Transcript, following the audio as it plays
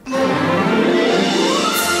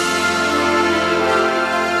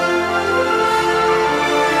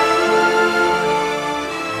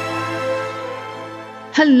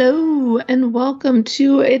Hello and welcome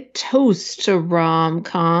to A Toast to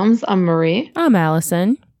Rom-Coms. I'm Marie. I'm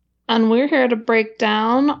Allison. And we're here to break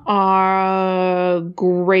down our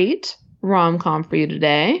great rom-com for you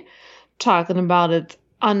today. Talking about its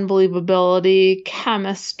unbelievability,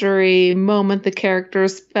 chemistry, moment the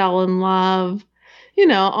characters fell in love. You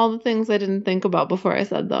know, all the things I didn't think about before I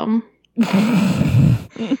said them.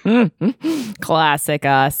 Classic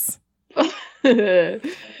us.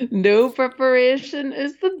 No preparation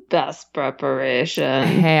is the best preparation.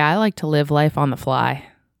 Hey, I like to live life on the fly.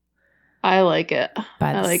 I like it.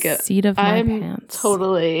 By I the like it. seat of my I'm pants.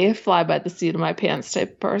 totally fly by the seat of my pants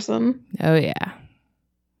type of person. Oh, yeah.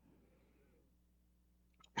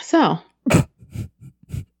 So, where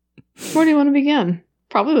do you want to begin?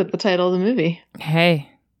 Probably with the title of the movie.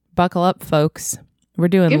 Hey, buckle up, folks. We're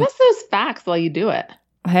doing... Give us those facts while you do it.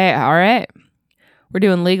 Hey, all right. We're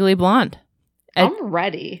doing Legally Blonde. I'm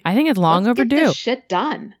ready. I think it's long Let's overdue. Get this shit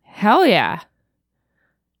done. Hell yeah.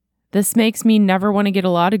 This makes me never want to get a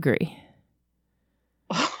law degree.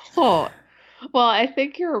 Oh, well, I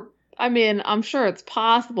think I'm sure it's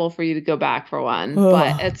possible for you to go back for one,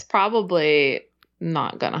 but it's probably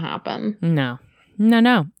not going to happen. No,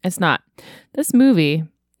 it's not. This movie,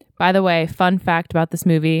 by the way, fun fact about this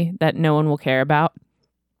movie that no one will care about.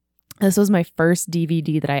 This was my first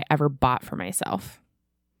DVD that I ever bought for myself.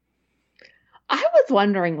 I was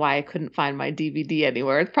wondering why I couldn't find my DVD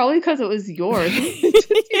anywhere. It's probably because it was yours.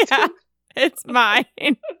 Yeah, it's mine.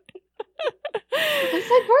 I was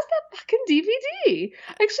like, where's that fucking DVD?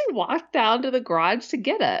 I actually walked down to the garage to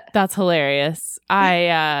get it. That's hilarious.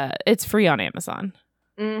 It's free on Amazon.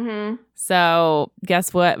 Mm-hmm. So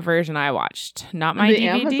guess what version I watched? Not my the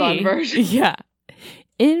DVD. Amazon version. Yeah.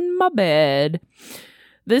 In my bed.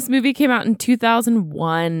 This movie came out in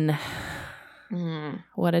 2001.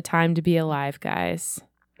 What a time to be alive, guys.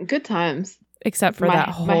 Good times. Except for my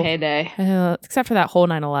heyday. Except for that whole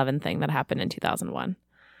 9/11 thing that happened in 2001.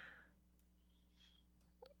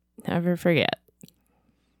 Never forget.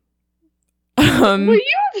 Will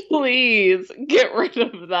you please get rid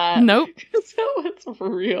of that? Nope. So it's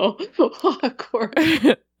real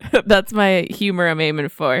awkward. That's my humor I'm aiming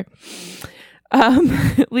for.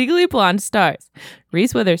 Legally Blonde stars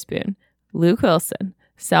Reese Witherspoon, Luke Wilson,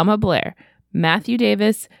 Selma Blair, Matthew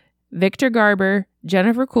Davis, Victor Garber,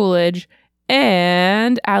 Jennifer Coolidge,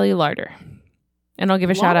 and Ali Larter. And I'll give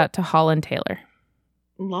a shout out to Holland Taylor.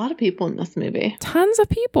 A lot of people in this movie. Tons of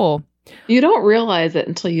people. You don't realize it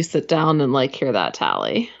until you sit down and hear that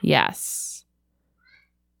tally. Yes.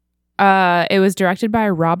 It was directed by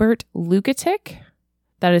Robert Lukatic.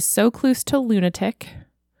 That is so close to lunatic.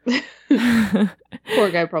 Poor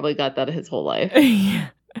guy probably got that his whole life. Yeah.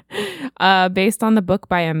 Based on the book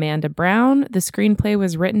by Amanda Brown, the screenplay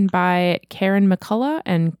was written by Karen McCullough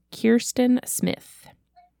and Kirsten Smith.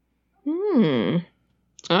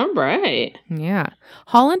 All right. Yeah.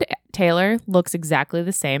 Holland Taylor looks exactly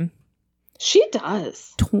the same. She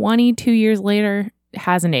does. 22 years later,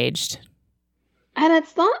 hasn't aged. And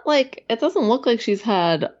it's not it doesn't look like she's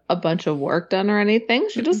had a bunch of work done or anything.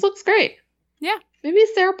 She just looks great. Yeah. Maybe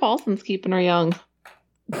Sarah Paulson's keeping her young.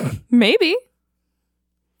 Maybe.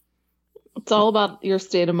 It's all about your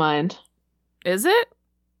state of mind. Is it?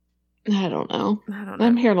 I don't know.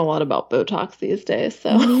 I'm hearing a lot about Botox these days,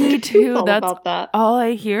 so me too. All That's about that. all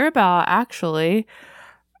I hear about, actually.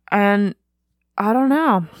 And I don't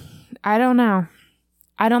know. I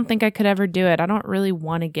don't think I could ever do it. I don't really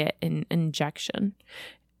want to get an injection.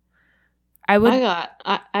 I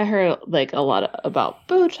heard a lot about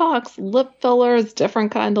Botox, lip fillers,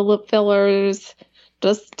 different kind of lip fillers.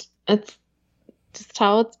 It's just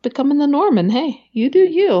how it's becoming the norm. And hey, you do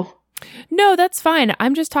you. No, that's fine.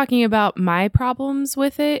 I'm just talking about my problems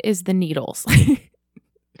with it is the needles.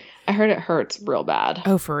 I heard it hurts real bad.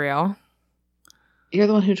 Oh, for real? You're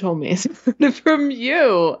the one who told me. From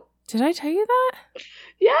you. Did I tell you that?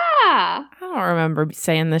 Yeah. I don't remember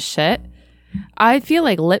saying this shit. I feel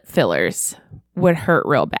like lip fillers would hurt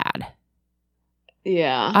real bad.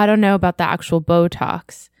 Yeah. I don't know about the actual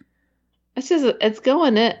Botox. It's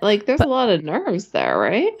going in, there's a lot of nerves there,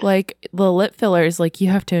 right? Like, the lip fillers, you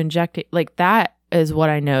have to inject it. That is what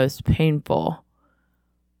I know is painful.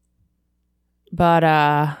 But,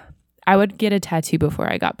 I would get a tattoo before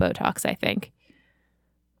I got Botox, I think.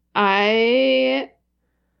 I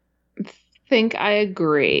think I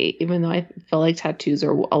agree, even though I feel like tattoos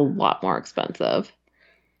are a lot more expensive.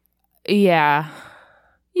 Yeah.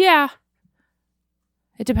 Yeah.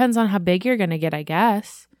 It depends on how big you're going to get, I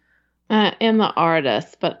guess. And the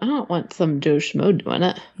artist, but I don't want some Joe Schmo doing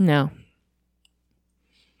it. No.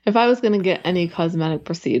 If I was going to get any cosmetic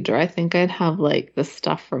procedure, I think I'd have like the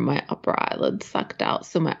stuff from my upper eyelid sucked out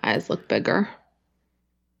so my eyes look bigger.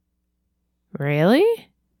 Really?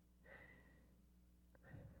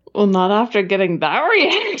 Well, not after getting that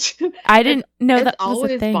reaction. I didn't know It's that was a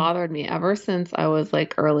always thing. bothered me ever since I was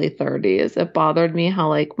like early 30s. It bothered me how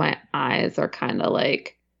like my eyes are kind of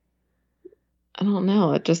like, I don't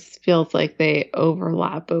know, it just feels like they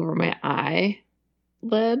overlap over my eyelid.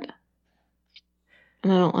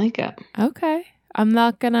 And I don't like it. Okay. I'm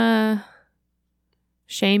not gonna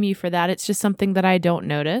shame you for that. It's just something that I don't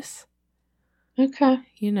notice. Okay.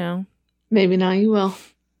 You know, Maybe now you will.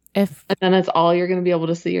 if And then it's all you're going to be able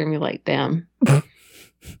to see. You're going to be like, damn,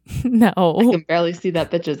 no, I can barely see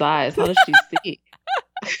that bitch's eyes. How does she see?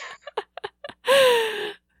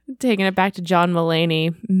 taking it back to John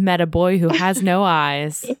Mulaney, met a boy who has no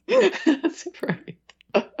eyes. That's right.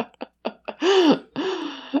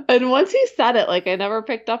 And once he said it, like I never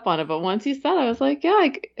picked up on it, but once he said it, I was like, yeah,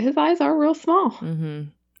 like, his eyes are real small. Mm-hmm.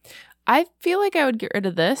 I feel like I would get rid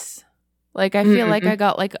of this. Like, I feel like I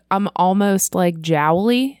got like, I'm almost like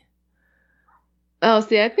jowly. Oh,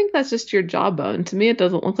 see, I think that's just your jawbone. To me, it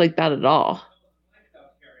doesn't look like that at all.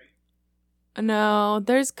 No,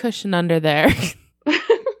 there's cushion under there.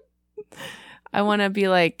 I want to be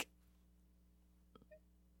like,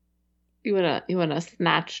 You want to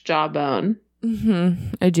snatch jawbone.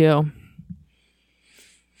 I do.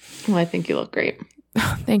 Well, I think you look great.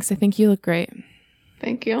 Thanks. I think you look great.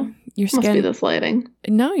 Thank you. Your Must be skin. this lighting.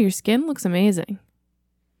 No, your skin looks amazing.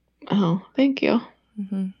 Oh, thank you.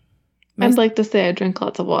 Mm-hmm. I'd like to say I drink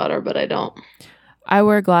lots of water, but I don't. I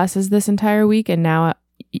wear glasses this entire week, and now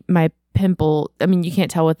my pimple, I mean, you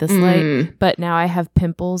can't tell with this light, but now I have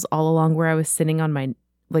pimples all along where I was sitting on my,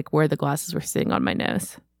 like where the glasses were sitting on my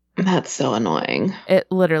nose. That's so annoying. It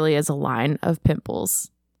literally is a line of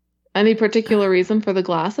pimples. Any particular reason for the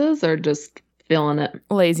glasses or just feeling it?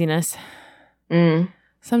 Laziness.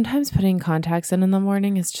 Sometimes putting contacts in the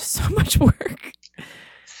morning is just so much work.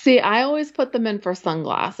 See, I always put them in for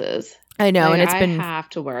sunglasses. I know, like, and I have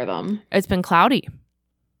to wear them. It's been cloudy.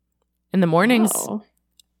 In the mornings, Oh.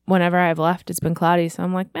 whenever I've left, it's been cloudy, so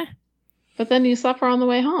I'm like, meh. But then you suffer on the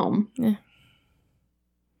way home. Yeah.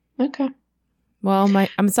 Okay. Well,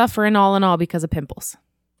 I'm suffering all in all because of pimples.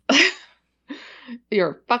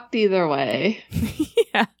 You're fucked either way.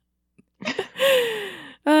 Yeah.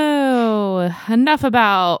 Oh, enough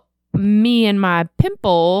about me and my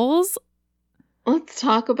pimples. Let's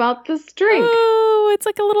talk about this drink. Oh, it's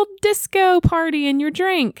like a little disco party in your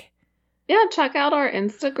drink. Yeah, check out our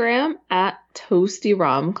Instagram at Toasty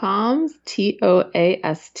Romcoms,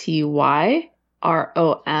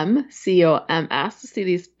 ToastyRomcoms, to see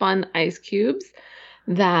these fun ice cubes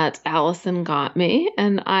that Allison got me,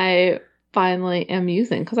 and I finally am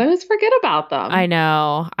using because I always forget about them. I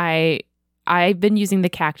know. I've been using the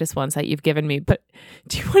cactus ones that you've given me, but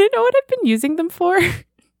do you want to know what I've been using them for?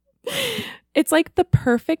 It's like the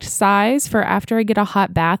perfect size for after I get a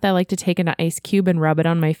hot bath. I like to take an ice cube and rub it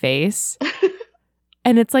on my face.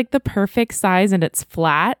 And it's like the perfect size and it's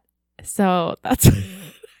flat. So that's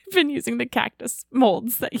I've been using the cactus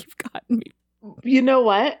molds that you've gotten me. You know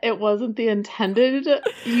what? It wasn't the intended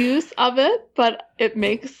use of it, but it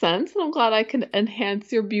makes sense. And I'm glad I can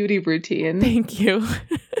enhance your beauty routine. Thank you.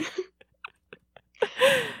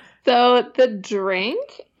 So the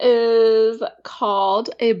drink is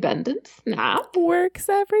called a Bend and Snap. Works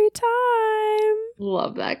every time.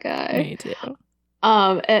 Love that guy. Me too.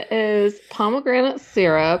 It is pomegranate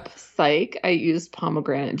syrup. Psych. I used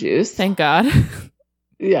pomegranate juice. Thank God.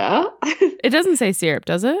 Yeah. It doesn't say syrup,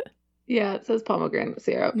 does it? Yeah, it says pomegranate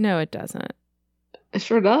syrup. No, it doesn't. It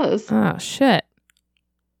sure does. Oh, shit.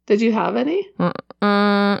 Did you have any?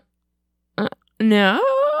 No.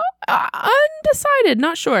 Undecided.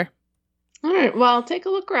 Not sure. All right. Well, take a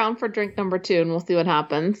look around for drink number 2 and we'll see what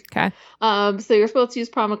happens. Okay. So you're supposed to use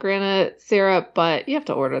pomegranate syrup, but you have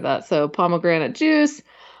to order that. So pomegranate juice,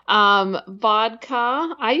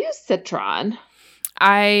 vodka. I use Citron.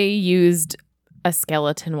 I used a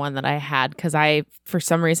skeleton one that I had because I, for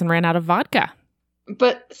some reason, ran out of vodka.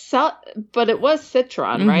 But it was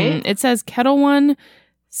Citron, right? It says Kettle One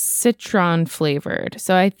citron flavored.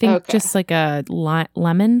 So I think just like a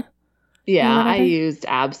lemon. Yeah, I used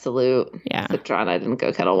Absolute Citron. I didn't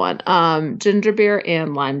go Kettle One. Ginger beer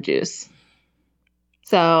and lime juice.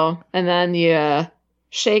 So, and then you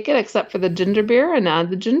shake it except for the ginger beer and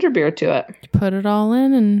add the ginger beer to it. Put it all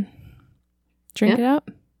in and drink it up.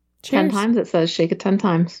 Cheers. 10 times it says shake it 10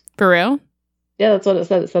 times. For real? Yeah, that's what it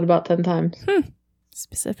said. It said about 10 times.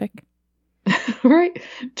 Specific. Right.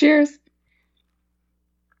 Cheers.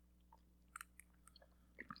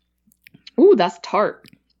 Ooh, that's tart.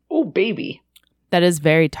 Oh, baby. That is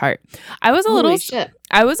very tart. I was a Holy little shit.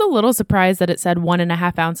 I was a little surprised that it said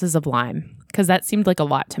 1.5 ounces of lime, because that seemed like a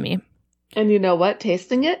lot to me. And you know what?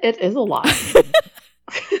 Tasting it is a lot.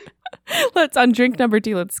 Let's on drink number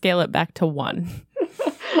 2, let's scale it back to 1.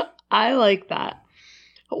 I like that.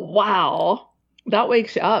 Wow. That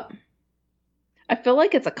wakes you up. I feel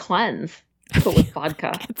like it's a cleanse, but with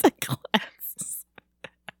vodka. It's a cleanse.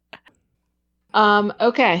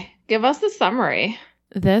 Okay. Give us the summary.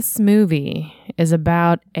 This movie is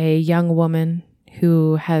about a young woman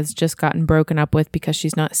who has just gotten broken up with because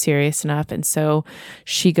she's not serious enough. And so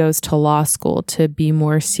she goes to law school to be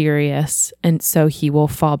more serious. And so he will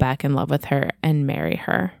fall back in love with her and marry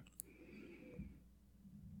her.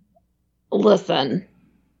 Listen,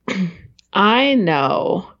 I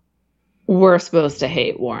know we're supposed to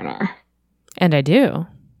hate Warner. And I do.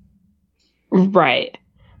 Right.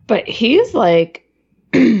 But he's like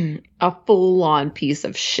a full-on piece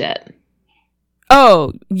of shit.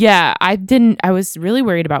 Oh, yeah. I was really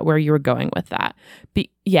worried about where you were going with that. But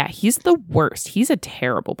yeah, he's the worst. He's a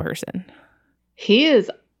terrible person. He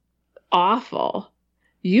is awful.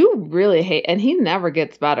 You really hate, and he never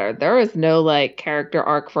gets better. There is no like character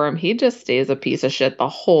arc for him. He just stays a piece of shit the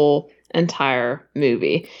whole entire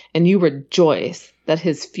movie. And you rejoice that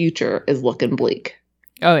his future is looking bleak.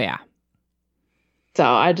 Oh, yeah. So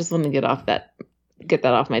I just want to get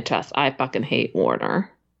that off my chest. I fucking hate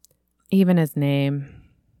Warner. Even his name.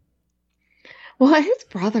 Well, his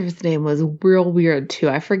brother's name was real weird too.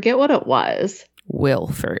 I forget what it was.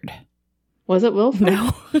 Wilford. Was it Wilford?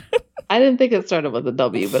 No. I didn't think it started with a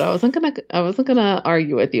W, but I wasn't gonna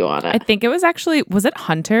argue with you on it. I think it was it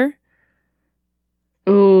Hunter?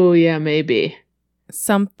 Oh yeah, maybe.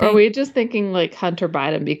 Something. Or are we just thinking like Hunter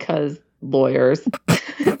Biden because lawyers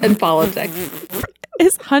and politics?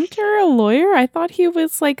 Is Hunter a lawyer? I thought he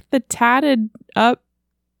was like the tatted up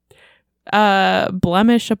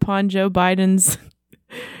blemish upon Joe Biden's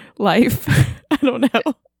life. I don't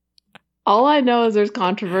know. All I know is there's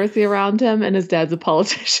controversy around him and his dad's a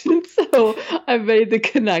politician, so I've made the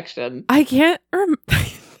connection. I can't You're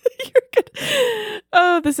good.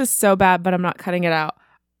 Oh, this is so bad, but I'm not cutting it out.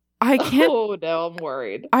 I can't. Oh no, I'm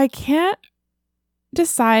worried. I can't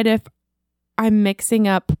decide if I'm mixing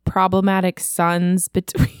up problematic sons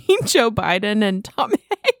between Joe Biden and Tom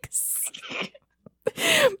Hanks.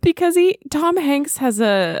 Because Tom Hanks has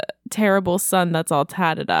a terrible son that's all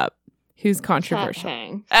tatted up, who's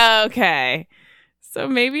controversial. Okay. So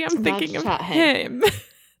maybe I'm thinking of him.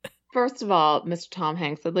 First of all, Mr. Tom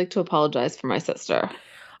Hanks, I'd like to apologize for my sister.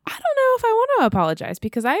 I don't know if I want to apologize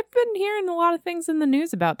because I've been hearing a lot of things in the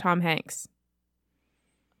news about Tom Hanks.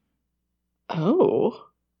 Oh.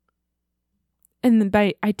 And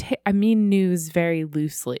I mean news very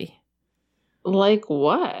loosely. Like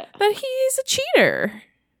what? That he's a cheater.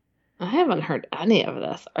 I haven't heard any of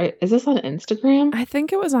this. Is this on Instagram? I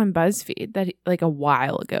think it was on BuzzFeed that like a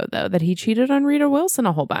while ago though that he cheated on Rita Wilson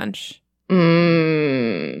a whole bunch.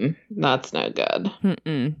 That's no good.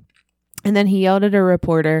 Mm-mm. And then he yelled at a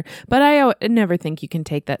reporter, but I never think you can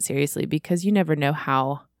take that seriously because you never know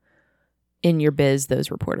how in your biz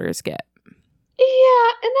those reporters get. Yeah,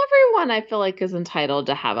 and everyone I feel like is entitled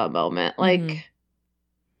to have a moment. Like,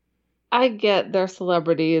 I get they're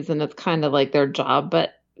celebrities and it's kind of like their job,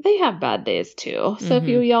 but they have bad days too. So if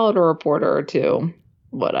you yell at a reporter or two,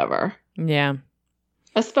 whatever. Yeah.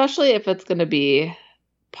 Especially if it's going to be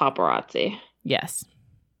paparazzi. Yes.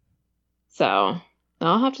 So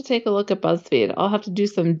I'll have to take a look at BuzzFeed. I'll have to do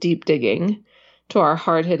some deep digging to our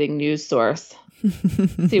hard-hitting news source.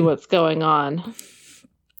 See what's going on.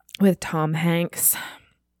 With Tom Hanks.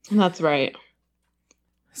 That's right.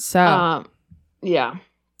 So. Yeah.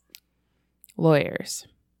 Lawyers.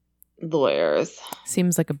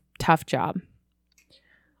 Seems like a tough job.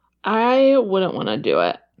 I wouldn't want to do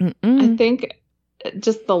it. I think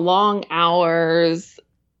just the long hours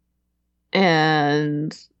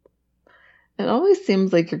and it always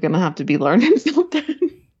seems like you're going to have to be learning something.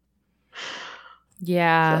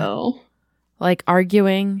 Yeah. So. Like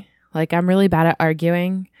arguing. Like I'm really bad at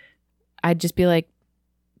arguing. I'd just be like,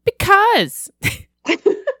 because.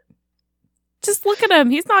 Just look at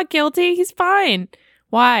him. He's not guilty. He's fine.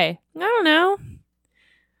 Why? I don't know.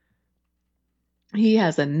 He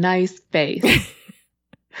has a nice face.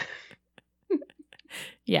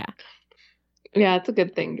 Yeah. Yeah, it's a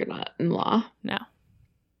good thing you're not in law. No.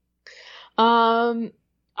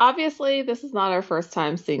 Obviously, this is not our first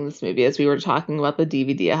time seeing this movie, as we were talking about the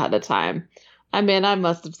DVD ahead of time. I mean, I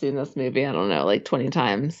must have seen this movie, I don't know, like 20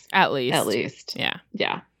 times. At least.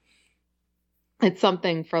 Yeah. It's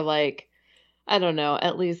something for like, I don't know,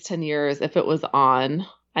 at least 10 years if it was on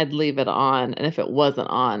I'd leave it on. And if it wasn't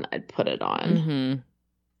on, I'd put it on. Mm-hmm.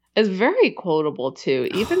 It's very quotable, too,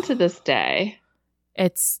 even to this day.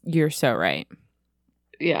 You're so right.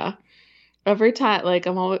 Yeah. Every time, like,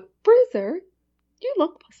 I'm always, Bruiser, you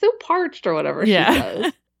look so parched or whatever she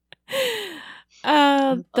says.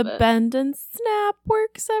 The bend and snap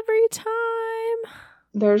works every time.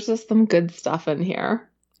 There's just some good stuff in here.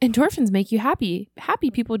 Endorphins make you happy. Happy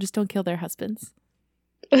people just don't kill their husbands.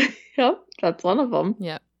 Yep, that's one of them.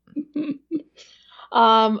 Yep.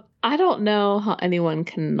 I don't know how anyone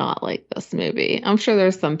cannot like this movie. I'm sure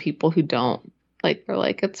there's some people who don't. Like, they're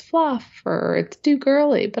like, it's fluff or it's too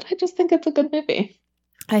girly, but I just think it's a good movie.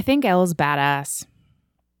 I think Elle's badass.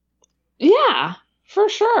 Yeah, for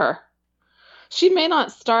sure. She may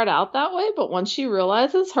not start out that way, but once she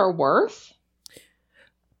realizes her worth,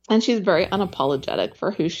 and she's very unapologetic for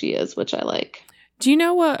who she is, which I like. Do you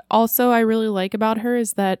know what also I really like about her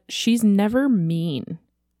is that she's never mean.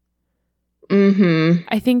 Mm-hmm.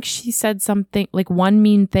 I think she said something, like one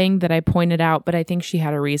mean thing that I pointed out, but I think she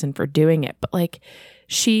had a reason for doing it. But like,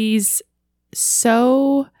 she's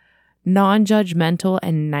so non-judgmental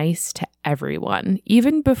and nice to everyone,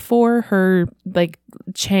 even before her like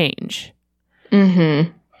change.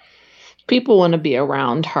 Mm-hmm. People want to be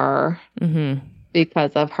around her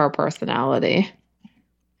because of her personality.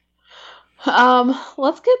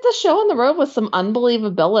 Let's get the show on the road with some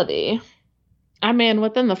unbelievability. I mean,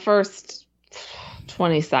 within the first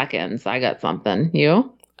 20 seconds, I got something.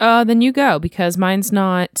 You? Then you go, because mine's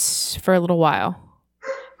not for a little while.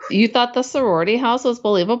 You thought the sorority house was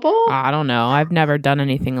believable? I don't know. I've never done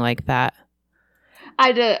anything like that.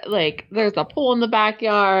 I did, like, there's a pool in the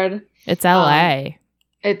backyard. It's LA.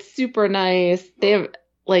 It's super nice. They have,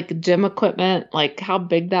 like, gym equipment, like how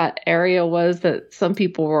big that area was, that some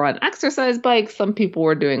people were on exercise bikes, some people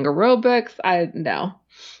were doing aerobics. I know.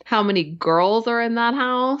 How many girls are in that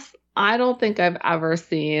house? I don't think I've ever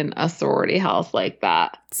seen a sorority house like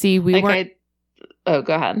that. See, we weren't... Oh,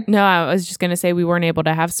 go ahead. No, I was just going to say we weren't able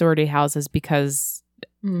to have sorority houses because,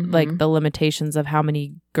 like, the limitations of how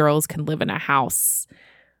many girls can live in a house.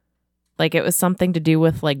 Like, it was something to do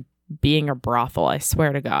with, like, being a brothel, I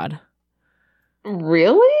swear to God.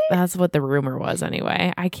 Really? That's what the rumor was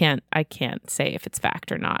anyway. I can't say if it's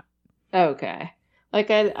fact or not. Okay.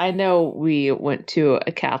 Like, I know we went to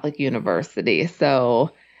a Catholic university,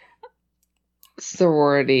 so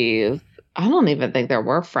sororities, I don't even think there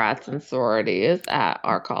were frats and sororities at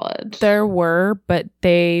our college. There were, but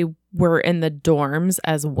they were in the dorms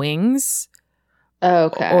as wings.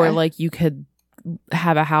 Okay. Or, like, you could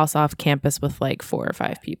have a house off campus with, like, 4 or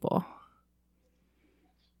 5 people.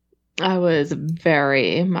 I was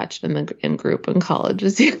very much in group in college,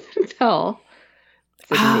 as you can tell.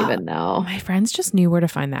 Didn't even know. My friends just knew where to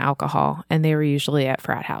find the alcohol, and they were usually at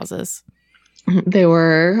frat houses. They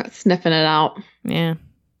were sniffing it out. Yeah.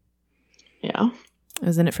 Yeah. I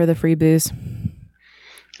was in it for the free booze.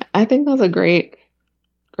 I think that's a great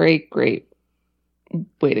way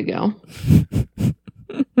to go.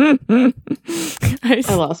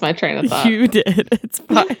 I lost my train of thought. You did. It's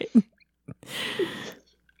fine.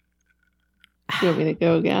 You want me to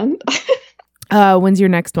go again? When's your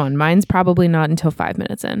next one? Mine's probably not until 5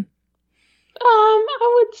 minutes in.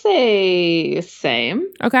 I would say same.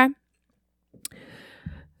 Okay.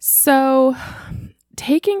 So,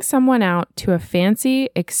 taking someone out to a fancy,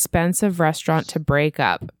 expensive restaurant to break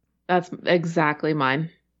up. That's exactly mine.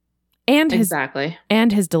 And his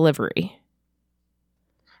delivery.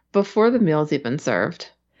 Before the meal's even served.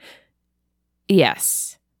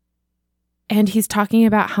 Yes. And he's talking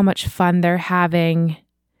about how much fun they're having.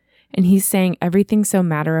 And he's saying everything so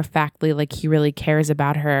matter-of-factly, like he really cares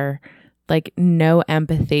about her. Like, no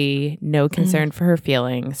empathy, no concern for her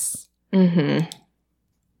feelings.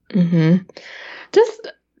 Just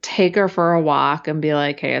take her for a walk and be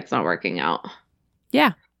like, hey, it's not working out.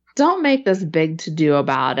 Yeah. Don't make this big to-do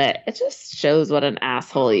about it. It just shows what an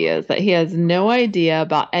asshole he is, that he has no idea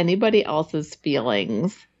about anybody else's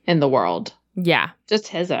feelings in the world. Yeah. Just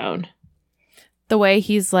his own. The way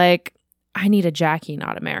he's like, I need a Jackie,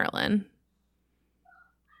 not a Marilyn.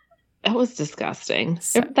 It was disgusting.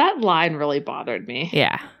 That line really bothered me.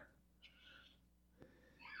 Yeah.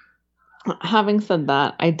 Having said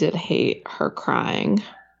that, I did hate her crying.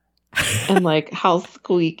 And like how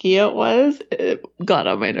squeaky it was, it got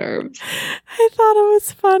on my nerves. I thought it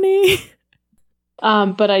was funny.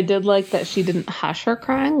 But I did like that she didn't hush her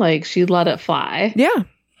crying. Like, she let it fly. Yeah.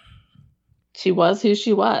 She was who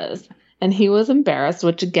she was. And he was embarrassed,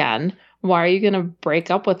 which again, why are you going to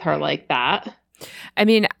break up with her like that? I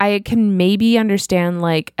mean, I can maybe understand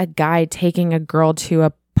like a guy taking a girl to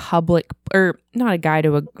a public, or not a guy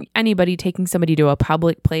to anybody taking somebody to a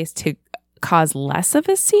public place to cause less of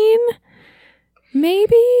a scene?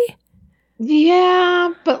 Maybe?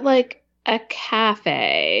 Yeah, but like a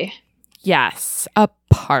cafe. Yes, a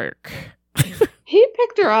park. He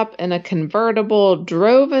picked her up in a convertible,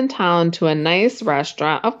 drove in town to a nice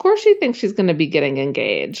restaurant. Of course she thinks she's going to be getting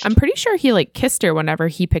engaged. I'm pretty sure he like kissed her whenever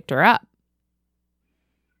he picked her up.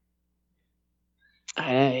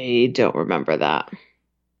 I don't remember that.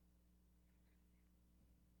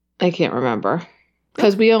 I can't remember.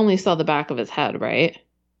 Because we only saw the back of his head, right?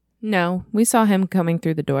 No, we saw him coming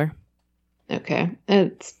through the door. Okay.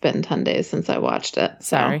 It's been 10 days since I watched it.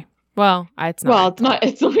 So. Sorry. Well, it's not. Well,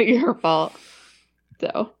 it's not your fault.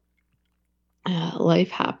 So, life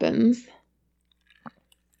happens.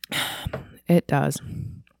 It does.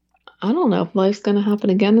 I don't know if life's going to happen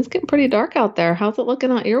again. It's getting pretty dark out there. How's it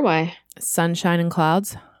looking out your way? Sunshine and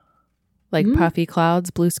clouds. Like puffy clouds,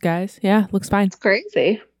 blue skies. Yeah, looks fine. It's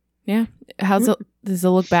crazy. Yeah. How's it? Does it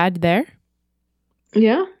look bad there?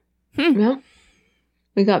 Yeah. Yeah.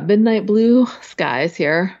 We got midnight blue skies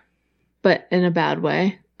here, but in a bad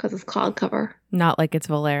way because it's cloud cover. Not like it's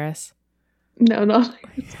Valeris. No, not like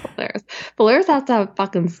it's Valeris. Valeris has to have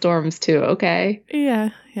fucking storms too, okay? Yeah.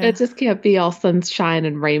 It just can't be all sunshine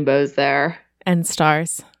and rainbows there. And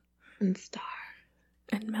stars. And stars.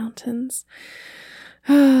 And mountains.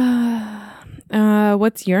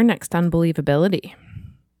 What's your next unbelievability?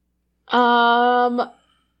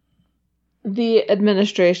 The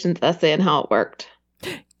administration's essay and how it worked.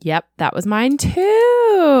 Yep, that was mine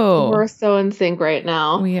too. We're so in sync right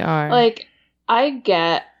now. We are. Like, I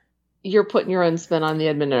get you're putting your own spin on the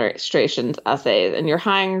administration's essays and you're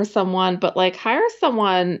hiring someone, but like hire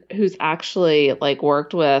someone who's actually like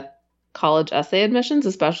worked with college essay admissions,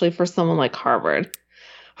 especially for someone like Harvard.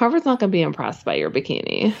 Harvard's not going to be impressed by your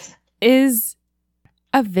bikinis. Is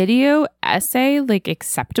a video essay like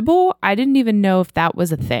acceptable? I didn't even know if that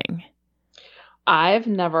was a thing. I've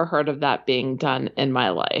never heard of that being done in my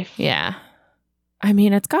life. Yeah. I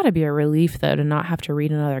mean, it's got to be a relief, though, to not have to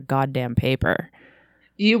read another goddamn paper.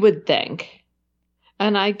 You would think.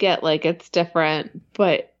 And I get, like, it's different,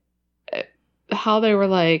 but how they were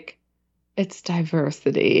like, it's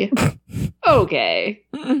diversity. Okay.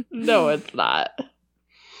 No, it's not.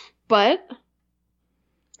 But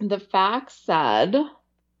the facts said,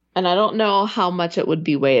 and I don't know how much it would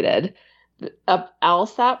be weighted, a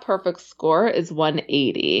LSAT perfect score is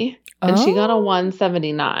 180, and she got a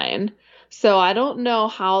 179. So I don't know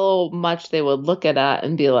how much they would look at it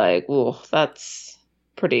and be like, "Ooh, that's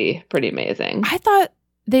pretty amazing." I thought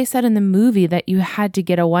they said in the movie that you had to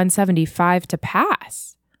get a 175 to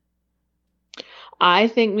pass. I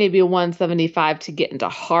think maybe a 175 to get into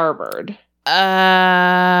Harvard.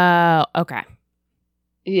 Okay.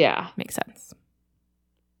 Yeah. Makes sense.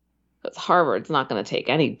 Because Harvard's not going to take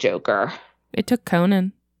any joker. It took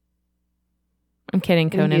Conan. I'm kidding,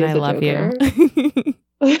 Conan. I love you.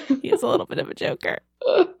 He is a little bit of a joker.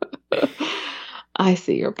 I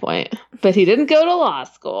see your point. But he didn't go to law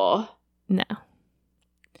school. No.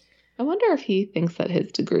 I wonder if he thinks that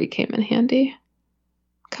his degree came in handy.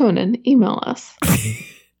 Conan, email us.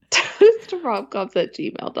 To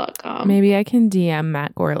romcoms@gmail.com. Maybe I can DM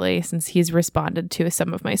Matt Gorley since he's responded to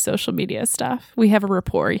some of my social media stuff. We have a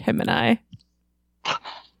rapport, him and I.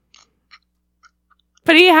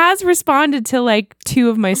 But he has responded to like 2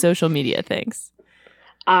 of my social media things.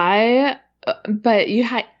 It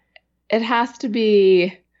has to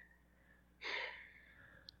be,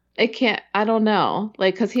 it can't, I don't know.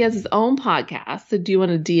 Like, cause he has his own podcast. So do you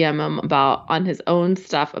want to DM him on his own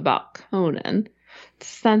stuff about Conan?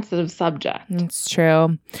 It's a sensitive subject. It's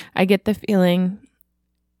true. I get the feeling.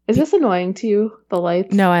 Is this annoying to you? The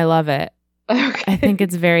lights? No, I love it. Okay. I think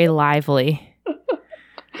it's very lively.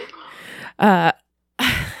 I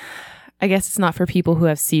guess it's not for people who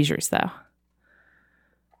have seizures, though.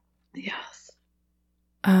 Yes.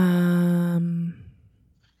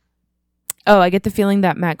 Oh, I get the feeling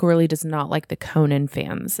that Matt Gorley does not like the Conan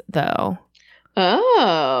fans, though.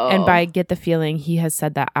 Oh. And by get the feeling, he has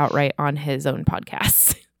said that outright on his own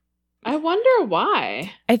podcast. I wonder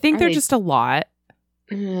why. I think they're just a lot.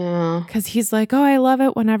 Yeah. Because he's like, oh, I love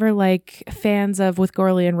it whenever like fans of With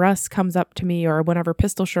Gorley and Russ comes up to me, or whenever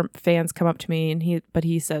Pistol Shrimp fans come up to me, and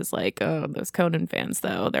he says like, oh, those Conan fans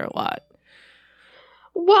though, they're a lot.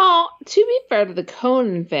 Well, to be fair to the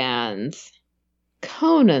Conan fans,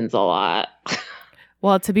 Conan's a lot.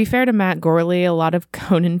 Well, to be fair to Matt Gorley, a lot of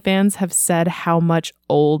Conan fans have said how much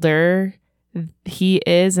older he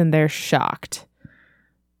is, and they're shocked.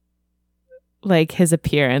 Like his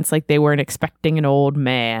appearance, like they weren't expecting an old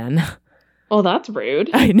man. Well, that's rude.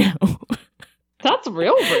 I know. That's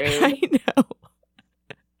real rude. I know.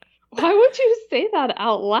 Why would you say that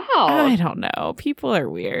out loud? I don't know. People are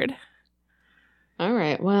weird. All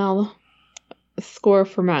right. Well, score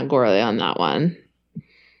for Matt Gorley on that one.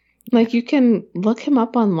 Like, you can look him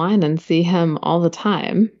up online and see him all the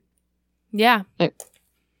time. Yeah.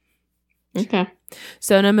 Okay.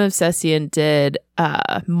 Sonam Movsesian did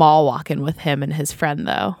mall walking with him and his friend,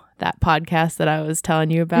 though. That podcast that I was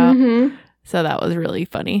telling you about. Mm-hmm. So that was really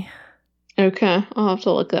funny. Okay. I'll have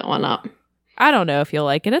to look that one up. I don't know if you'll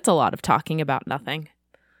like it. It's a lot of talking about nothing.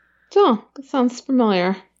 Oh, that sounds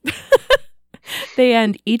familiar. They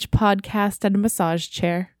end each podcast at a massage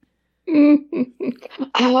chair.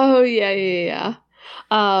 Oh, yeah.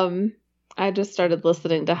 I just started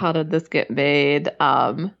listening to How Did This Get Made?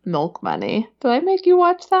 Milk Money. Did I make you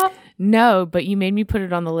watch that? No, but you made me put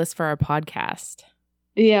it on the list for our podcast.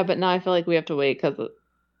 Yeah, but now I feel like we have to wait because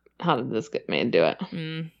How Did This Get Made? Do it.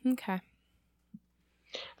 Okay.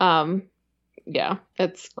 Yeah,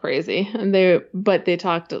 it's crazy. And they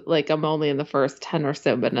talked, like, I'm only in the first 10 or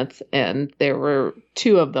so minutes, and there were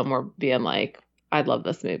 2 of them were being like, I love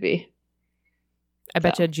this movie. I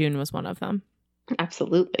bet you June was one of them.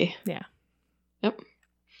 Absolutely. Yeah. Yep.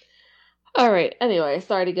 All right. Anyway,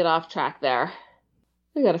 sorry to get off track there.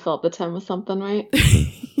 We got to fill up the 10 with something, right?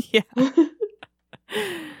 Yeah.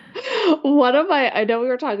 I know we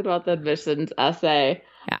were talking about the admissions essay.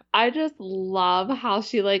 Yeah. I just love how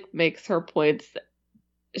she, like, makes her points.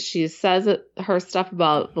 She says her stuff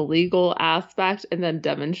about the legal aspect and then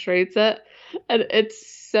demonstrates it. And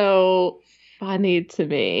it's so funny to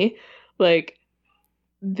me. Like,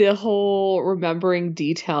 the whole remembering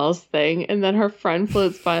details thing. And then her friend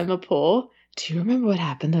floats by in the pool. Do you remember what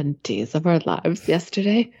happened on Days of Our Lives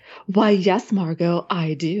yesterday? Why, yes, Margot,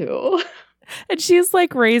 I do. And she's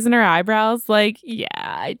like raising her eyebrows like, yeah,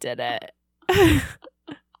 I did it.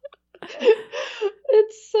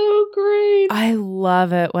 It's so great. I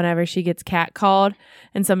love it whenever she gets catcalled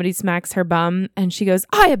and somebody smacks her bum and she goes,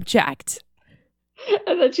 I object.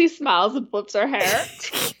 And then she smiles and flips her hair.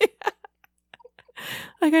 Yeah.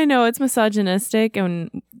 Like, I know it's misogynistic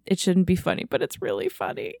and it shouldn't be funny, but it's really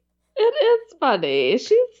funny. It is funny.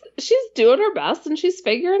 She's doing her best and she's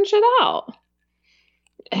figuring shit out.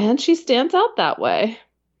 And she stands out that way.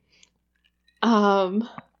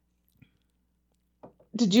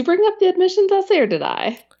 Did you bring up the admissions essay or did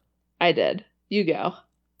I? I did. You go.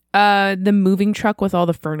 The moving truck with all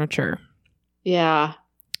the furniture. Yeah.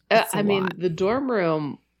 That's I a mean, lot. the dorm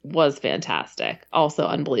room was fantastic. Also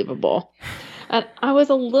unbelievable. And I was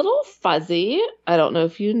a little fuzzy. I don't know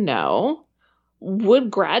if you know. Would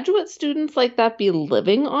graduate students like that be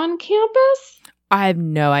living on campus? I have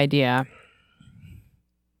no idea.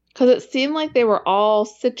 Because it seemed like they were all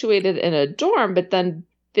situated in a dorm, but then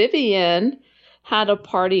Vivian had a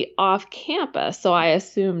party off campus. So I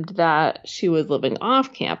assumed that she was living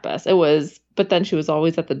off campus. But then she was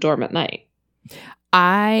always at the dorm at night.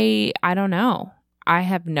 I don't know. I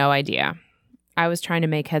have no idea. I was trying to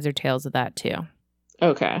make heads or tails of that too.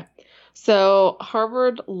 Okay. So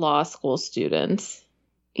Harvard Law School students,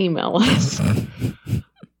 email us.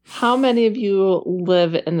 How many of you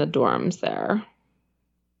live in the dorms there?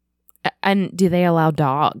 And do they allow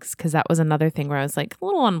dogs? Because that was another thing where I was like, a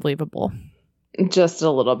little unbelievable. Just a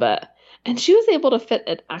little bit. And she was able to fit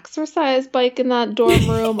an exercise bike in that dorm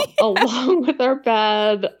room along with her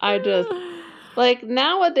bed. Like,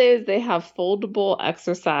 nowadays they have foldable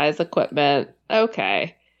exercise equipment.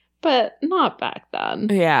 Okay. But not back then.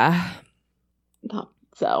 Yeah.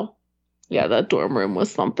 So, yeah, that dorm room was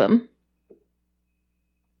something.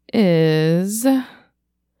 Is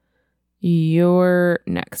your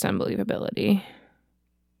next unbelievability?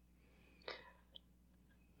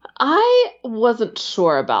 I wasn't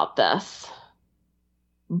sure about this.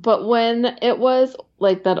 But when it was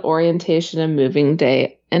like that orientation and moving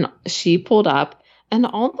day, and she pulled up, and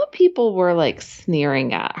all the people were like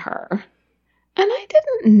sneering at her. And I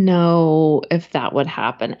didn't know if that would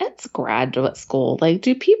happen. It's graduate school. Like,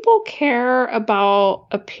 do people care about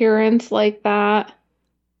appearance like that?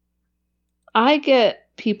 I get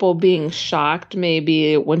people being shocked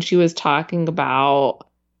maybe when she was talking about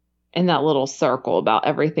in that little circle about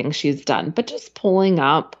everything she's done, but just pulling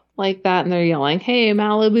up like that and they're yelling, hey,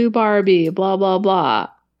 Malibu Barbie, blah, blah, blah.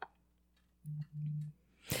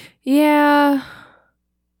 Yeah.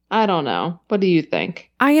 I don't know. What do you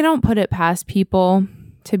think? I don't put it past people,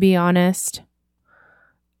 to be honest.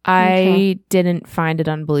 I didn't find it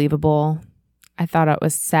unbelievable. I thought it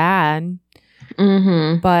was sad.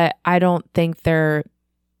 Mm-hmm. But I don't think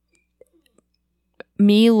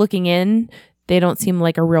me looking in, they don't seem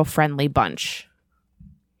like a real friendly bunch.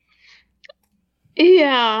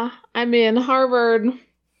 Yeah. I mean, Harvard,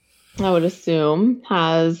 I would assume,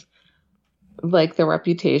 has like the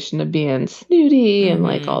reputation of being snooty and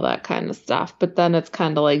like all that kind of stuff. But then it's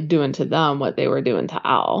kind of like doing to them what they were doing to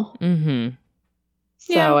Al. Mm-hmm.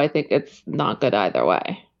 So Yeah. I think it's not good either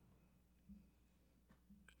way.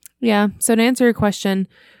 Yeah. So to answer your question,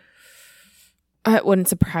 it wouldn't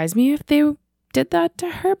surprise me if they did that to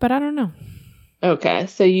her, but I don't know. Okay.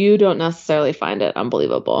 So you don't necessarily find it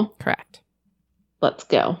unbelievable. Correct. Let's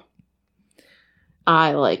go.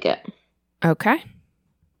 I like it. Okay.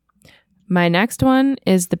 My next one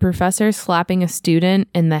is the professor slapping a student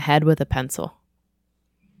in the head with a pencil.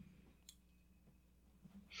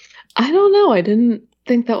 I don't know. I didn't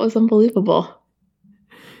think that was unbelievable.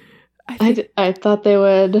 I thought they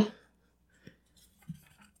would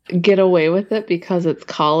get away with it because it's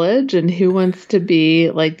college, and who wants to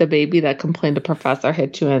be like the baby that complained the professor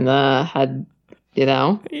hit you in the head, you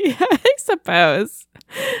know? Yeah, I suppose.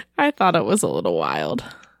 I thought it was a little wild.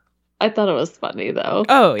 I thought it was funny though.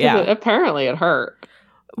 Oh, yeah. Apparently it hurt.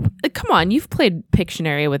 Come on, you've played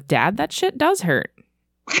Pictionary with Dad. That shit does hurt.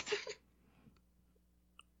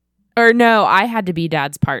 Or no, I had to be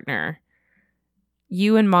Dad's partner.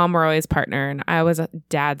 You and Mom were always partner, and I was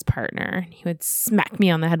Dad's partner. He would smack me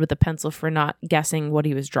on the head with a pencil for not guessing what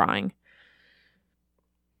he was drawing.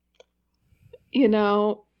 You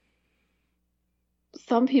know,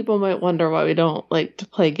 some people might wonder why we don't like to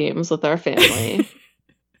play games with our family.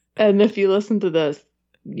 And if you listen to this,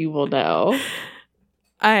 you will know.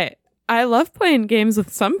 I love playing games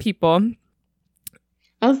with some people.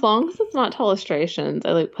 As long as it's not Telestrations,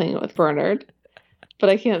 I like playing it with Bernard. But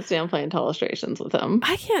I can't stand playing Telestrations with him.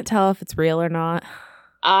 I can't tell if it's real or not.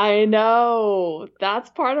 I know. That's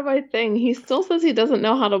part of my thing. He still says he doesn't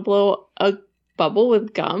know how to blow a bubble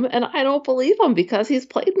with gum, and I don't believe him because he's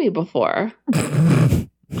played me before.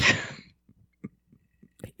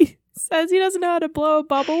 He says he doesn't know how to blow a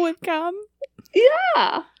bubble with gum?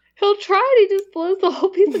 Yeah. He'll try and he just blows the whole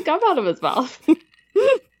piece of gum out of his mouth.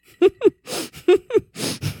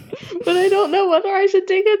 But I don't know whether I should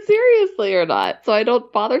take it seriously or not, so I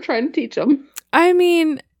don't bother trying to teach him. I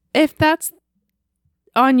mean, if that's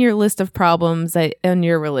on your list of problems in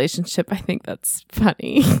your relationship, I think that's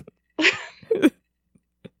funny.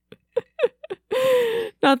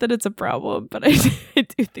 Not that it's a problem, but I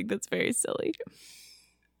do think that's very silly.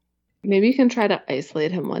 Maybe you can try to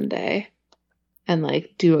isolate him one day and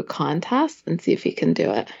like do a contest and see if he can do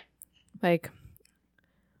it. Like,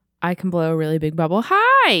 I can blow a really big bubble.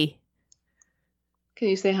 Hi! Can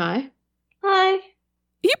you say hi? Hi. Are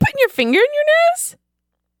you putting your finger in your nose?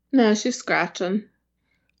 No, she's scratching.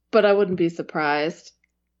 But I wouldn't be surprised.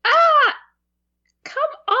 Ah!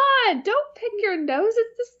 Come on! Don't pick your nose.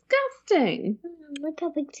 It's disgusting. Look how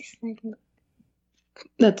big this is.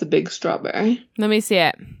 That's a big strawberry. Let me see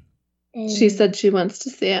it. She said she wants to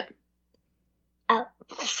see it. Oh.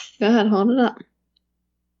 Go ahead, hold it up.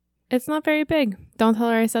 It's not very big. Don't tell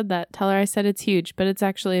her I said that. Tell her I said it's huge, but it's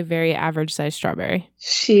actually a very average sized strawberry.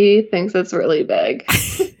 She thinks it's really big.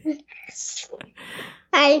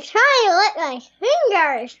 I'm trying to lick my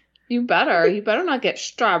fingers. You better not get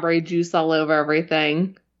strawberry juice all over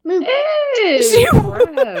everything. Move. Ew,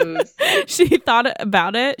 gross. She thought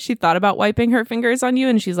about it. She thought about wiping her fingers on you,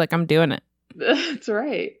 and she's like, I'm doing it. That's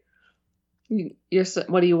right.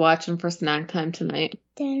 What are you watching for snack time tonight?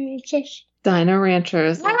 Dino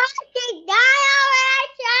Ranchers.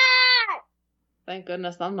 Thank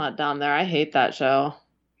goodness I'm not down there. I hate that show.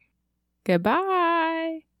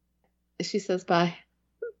 Goodbye. She says bye.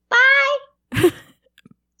 Bye.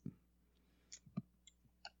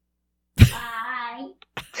 Bye.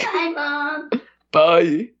 Bye, Mom.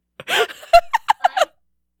 Bye.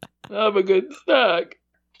 Have a good snack.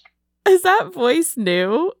 Is that voice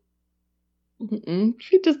new? Mm-mm.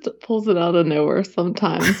 She just pulls it out of nowhere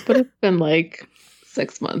sometimes, but it's been like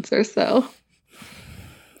 6 months or so.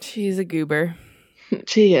 She's a goober.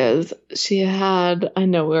 She is. She had, I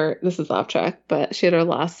know this is off track, but she had her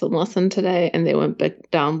last swim lesson today, and they went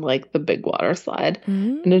down like the big water slide.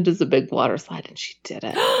 Mm-hmm. And it is a big water slide, and she did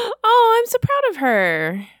it. Oh, I'm so proud of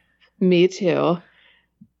her. Me too.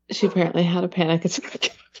 She apparently had a panic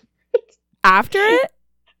attack. After it?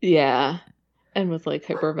 Yeah. And was like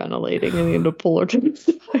hyperventilating, and he had to pull her to the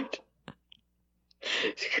side.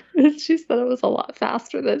 She said it was a lot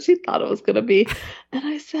faster than she thought it was going to be. And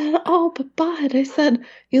I said, oh, but Bud, I said,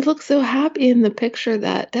 you look so happy in the picture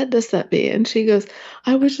that Deda sent me. And she goes,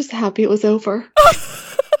 I was just happy it was over.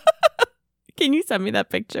 Can you send me that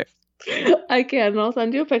picture? I can. And I'll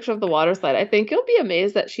send you a picture of the water slide. I think you'll be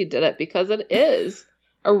amazed that she did it because it is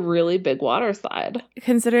a really big water slide.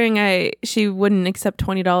 Considering she wouldn't accept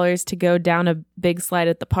 $20 to go down a big slide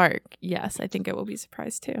at the park. Yes, I think I will be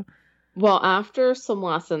surprised too. Well, after some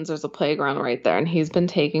lessons, there's a playground right there, and he's been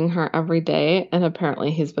taking her every day, and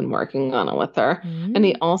apparently he's been working on it with her. And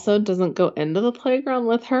he also doesn't go into the playground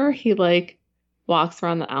with her. He walks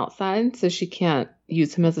around the outside, so she can't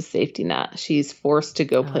use him as a safety net. She's forced to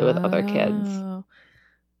go play with other kids.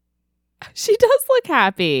 She does look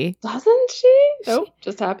happy. Doesn't she? Nope,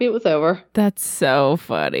 just happy it was over. That's so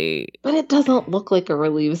funny. But it doesn't look like a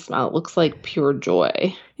relieved smile. It looks like pure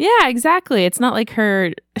joy. Yeah, exactly. It's not like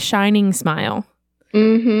her shining smile.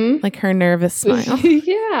 Mm-hmm. Like her nervous smile.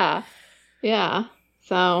 Yeah. Yeah.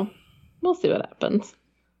 So we'll see what happens.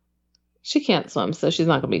 She can't swim, so she's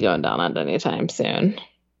not going to be going down it anytime soon.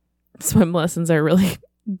 Swim lessons are really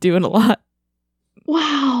doing a lot.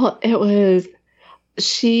 Wow.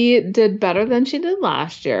 She did better than she did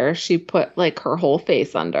last year. She put her whole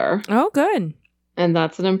face under. Oh, good. And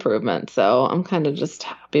that's an improvement. So I'm kind of just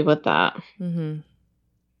happy with that. Mm-hmm.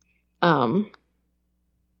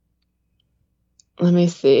 Let me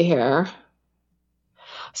see here.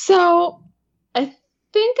 So I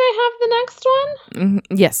think I have the next one.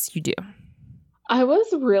 Yes, you do. I was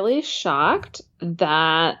really shocked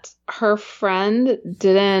that her friend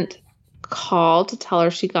didn't call to tell her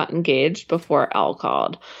she got engaged before Elle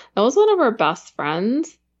called. That was one of her best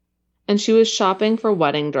friends, and she was shopping for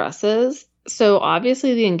wedding dresses. So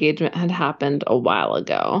obviously the engagement had happened a while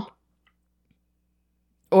ago.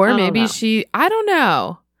 Or maybe I don't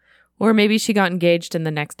know. Or maybe she got engaged and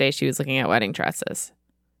the next day she was looking at wedding dresses.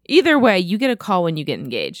 Either way, you get a call when you get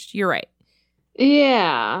engaged. You're right.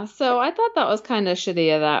 Yeah. So I thought that was kind of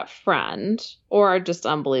shitty of that friend, or just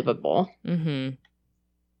unbelievable. Mm-hmm.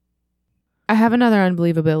 I have another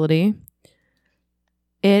unbelievability.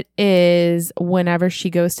 It is whenever she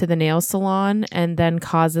goes to the nail salon and then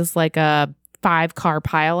causes a 5-car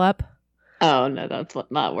pileup. Oh, no, that's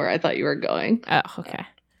not where I thought you were going. Oh, okay.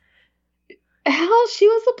 Hell, she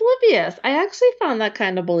was oblivious. I actually found that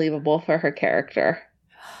kind of believable for her character.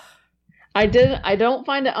 I don't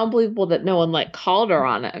find it unbelievable that no one called her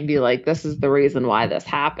on it and be like, this is the reason why this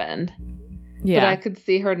happened. Yeah. But I could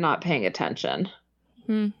see her not paying attention.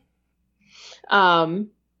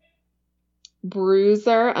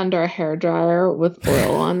 Bruiser under a hairdryer with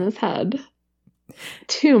oil on his head.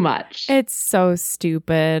 Too much. It's so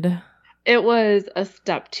stupid. It was a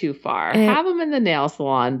step too far. Have him in the nail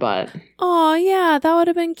salon, but... Oh, yeah, that would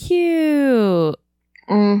have been cute.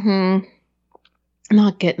 Mm-hmm.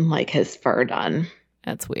 Not getting, his fur done.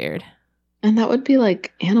 That's weird. And that would be,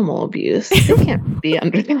 animal abuse. They can't be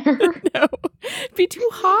under there. No, it'd be too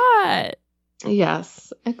hot.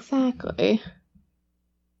 Yes, exactly.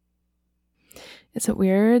 Is it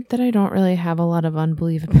weird that I don't really have a lot of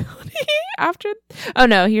unbelievability after? Oh,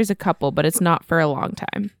 no, here's a couple, but it's not for a long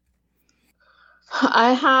time.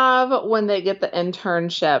 I have when they get the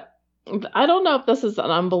internship. I don't know if this is an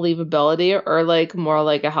unbelievability or more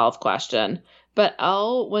like a health question, but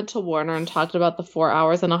Elle went to Warner and talked about the 4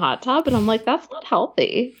 hours in a hot tub, and I'm like, that's not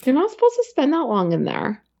healthy. You're not supposed to spend that long in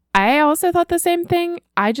there. I also thought the same thing.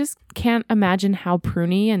 I just can't imagine how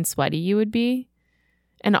pruny and sweaty you would be.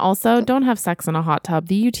 And also, don't have sex in a hot tub.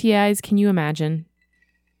 The UTIs, can you imagine?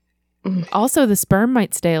 Also, the sperm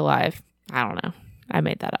might stay alive. I don't know. I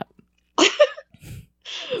made that up.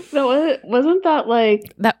 No, wasn't that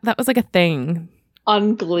that was a thing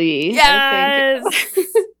on Glee? Yes. I think.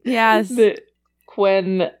 Yes. That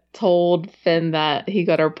Quinn told Finn that he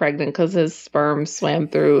got her pregnant because his sperm swam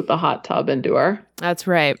through the hot tub into her. That's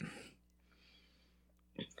right.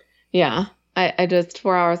 Yeah. I just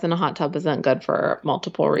 4 hours in a hot tub isn't good for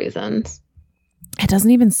multiple reasons. It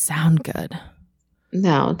doesn't even sound good.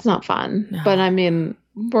 No, it's not fun. No. But I mean,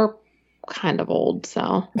 we're kind of old,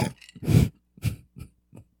 so.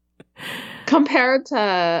 Compared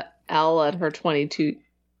to Elle at her 22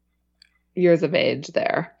 years of age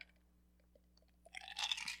there.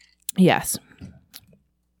 Yes.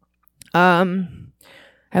 I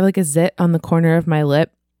have a zit on the corner of my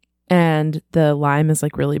lip and the lime is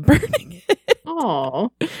really burning it.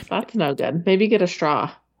 Oh, that's no good. Maybe get a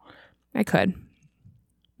straw. I could.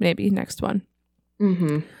 Maybe next one.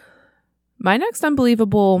 Mm-hmm. My next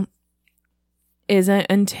unbelievable isn't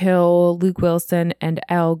until Luke Wilson and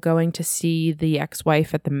Elle going to see the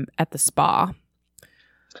ex-wife at the spa.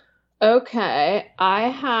 Okay, I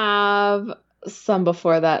have some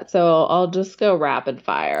before that, so I'll just go rapid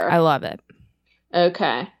fire. I love it.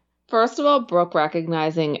 Okay. First of all, Brooke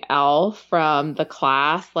recognizing Elle from the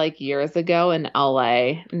class years ago in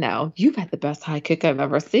LA. No, you've had the best high kick I've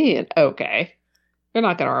ever seen. Okay. You're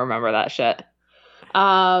not going to remember that shit.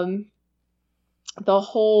 The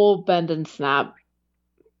whole bend and snap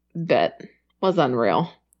bit was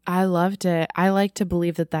unreal. I loved it. I like to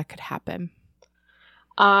believe that could happen.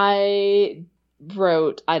 I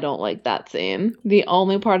wrote, I don't like that scene. The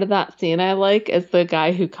only part of that scene I like is the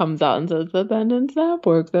guy who comes out and says, the bend and snap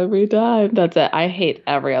works every time. That's it. I hate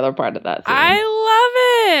every other part of that scene. I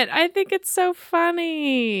love it. I think it's so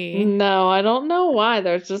funny. No, I don't know why.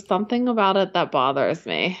 There's just something about it that bothers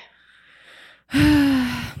me.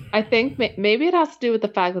 I think maybe it has to do with the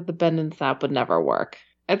fact that the bend and snap would never work.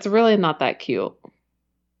 It's really not that cute.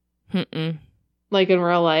 Mm-mm. Like in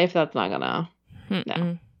real life, that's not gonna. Mm-mm.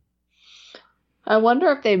 No. I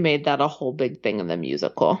wonder if they made that a whole big thing in the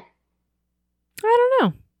musical. I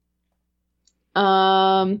don't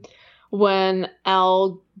know. When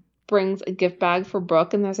Elle brings a gift bag for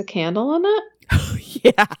Brooke and there's a candle in it.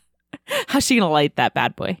 Yeah. How's she gonna light that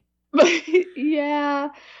bad boy? Yeah.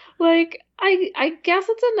 Like, I guess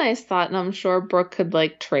it's a nice thought, and I'm sure Brooke could,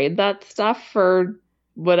 like, trade that stuff for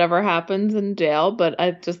whatever happens in jail, but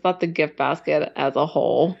I just thought the gift basket as a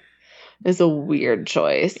whole is a weird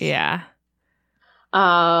choice. Yeah.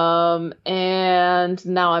 And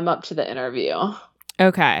now I'm up to the interview.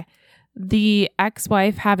 Okay. The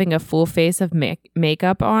ex-wife having a full face of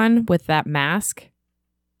makeup on with that mask.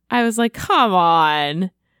 I was like, come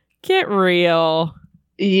on. Get real.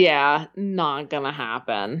 Yeah, not gonna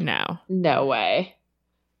happen. No. No way.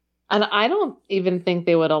 And I don't even think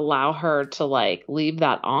they would allow her to, like, leave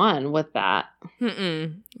that on with that.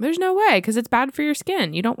 Mm-mm. There's no way, because it's bad for your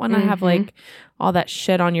skin. You don't want to have, like, all that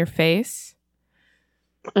shit on your face.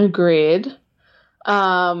 Agreed.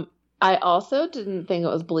 I also didn't think it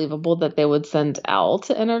was believable that they would send Elle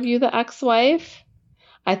to interview the ex-wife.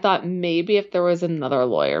 I thought maybe if there was another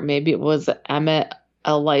lawyer, maybe it was Emmett,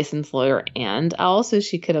 a licensed lawyer, and Elle, so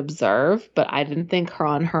she could observe, but I didn't think her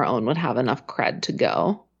on her own would have enough cred to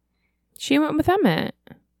go. She went with Emmett.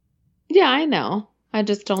 Yeah, I know. I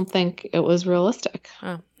just don't think it was realistic.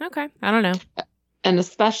 Oh, okay. I don't know. And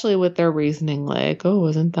especially with their reasoning, like, oh,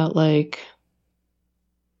 isn't that like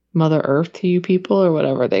Mother Earth to you people or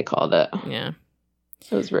whatever they called it? Yeah.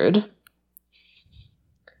 It was rude.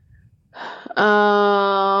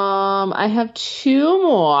 I have two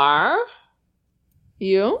more.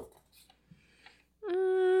 You?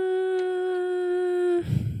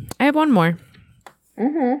 I have one more.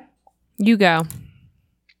 Mm-hmm. You go.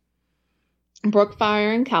 Brooke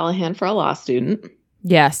firing Callahan for a law student.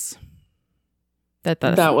 Yes. But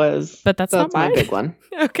that's not my my big one.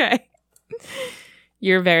 Okay.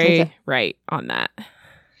 You're very right on that.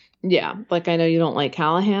 Yeah. Like, I know you don't like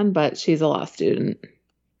Callahan, but she's a law student.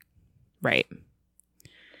 Right.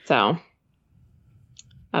 So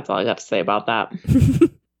that's all I got to say about that.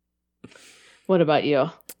 What about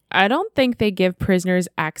you? I don't think they give prisoners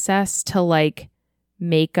access to, like,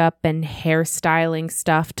 makeup and hairstyling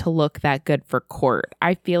stuff to look that good for court.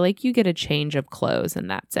 I feel like you get a change of clothes and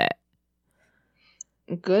that's it.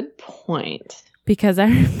 Good point. Because I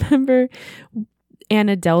remember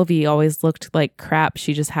Anna Delvey always looked like crap.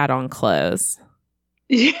 She just had on clothes.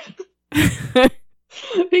 Yeah.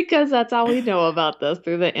 Because that's all we know about this,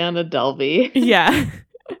 through the Anna Delvey. Yeah.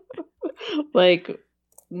 Like,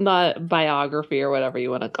 not biography or whatever you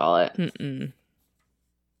want to call it. Mm-mm.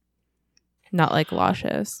 Not like law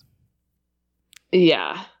shows.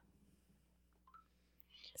 Yeah.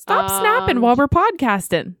 Stop snapping while we're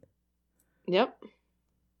podcasting. Yep.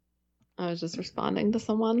 I was just responding to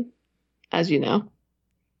someone, as you know.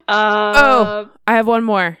 I have one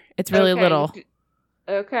more. It's really okay. little.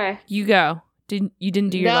 Okay. You go. You didn't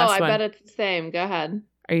do your last one? No, I bet it's the same. Go ahead.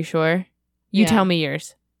 Are you sure? You tell me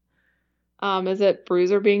yours. Is it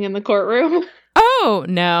Bruiser being in the courtroom? Oh,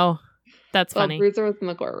 no. That's funny. Bruiser was in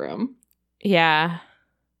the courtroom. Yeah.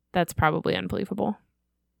 That's probably unbelievable.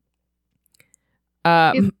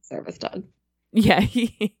 He's a service dog. Yeah.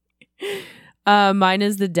 Mine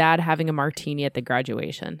is the dad having a martini at the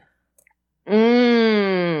graduation.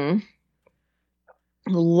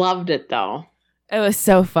 Loved it, though. It was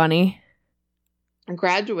so funny.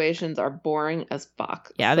 Graduations are boring as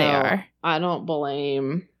fuck. Yeah, they are. I don't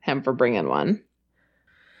blame him for bringing one.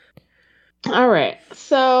 All right.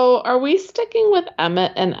 So are we sticking with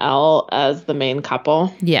Emmett and Elle as the main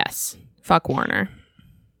couple? Yes. Fuck Warner.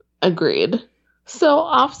 Agreed. So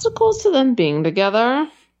obstacles to them being together?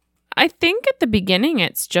 I think at the beginning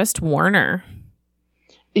it's just Warner.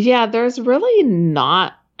 Yeah, there's really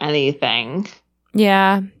not anything.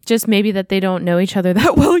 Yeah, just maybe that they don't know each other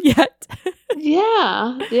that well yet.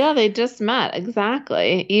 Yeah, they just met.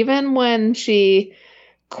 Exactly. Even when she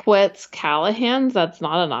quits Callahan's, that's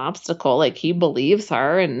not an obstacle. Like, he believes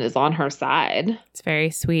her and is on her side. It's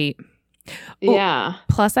very sweet. Yeah.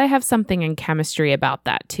 Plus, I have something in chemistry about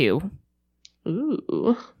that too.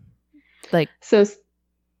 Ooh. Like, So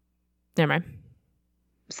never mind.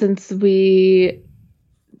 since we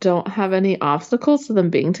don't have any obstacles to them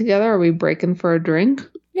being together, are we breaking for a drink?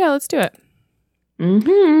 Yeah, let's do it.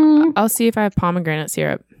 Mm-hmm. I'll see if I have pomegranate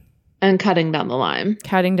syrup. And cutting down the lime.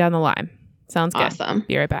 Cutting down the lime. Sounds good. Awesome.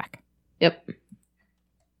 Be right back. Yep.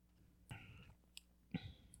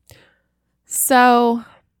 So,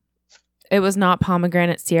 it was not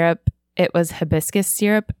pomegranate syrup. It was hibiscus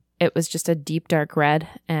syrup. It was just a deep dark red,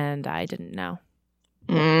 and I didn't know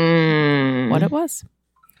what it was.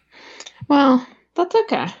 Well, that's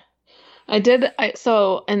okay.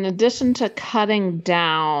 So in addition to cutting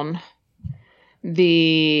down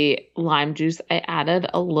the lime juice, I added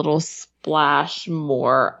a little splash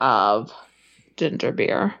more of ginger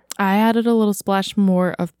beer. I added a little splash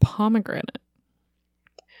more of pomegranate.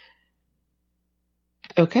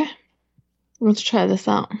 Okay. Let's try this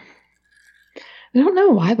out. I don't know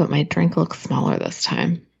why, but my drink looks smaller this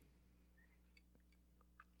time.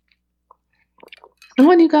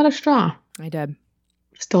 Oh, and you got a straw. I did.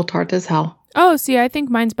 Still tart as hell. Oh, see, I think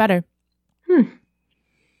mine's better.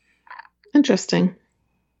 Interesting.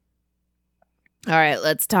 All right,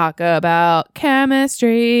 let's talk about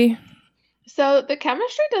chemistry. So the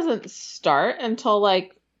chemistry doesn't start until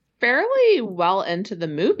like fairly well into the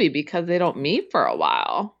movie because they don't meet for a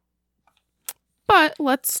while. But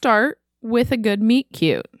let's start with a good meet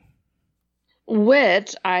cute.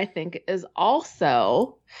 Which I think is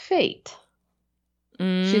also fate.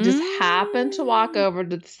 She just happened to walk over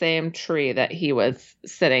to the same tree that he was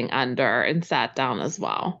sitting under and sat down as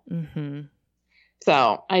well. Mm-hmm.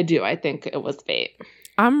 So I think it was fate.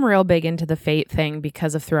 I'm real big into the fate thing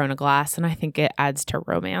because of Throne of Glass, and I think it adds to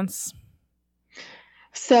romance.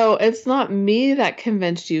 So it's not me that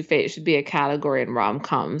convinced you fate should be a category in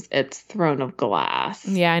rom-coms. It's Throne of Glass.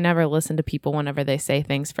 Yeah, I never listen to people whenever they say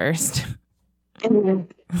things first. At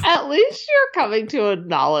least you're coming to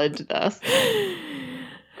acknowledge this.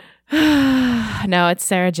 No, it's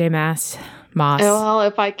Sarah J. Maas. Well,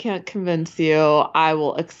 if I can't convince you, I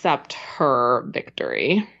will accept her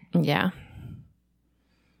victory. Yeah.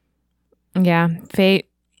 Yeah, fate.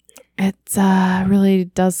 It's really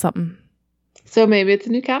does something. So maybe it's a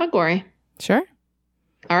new category. Sure.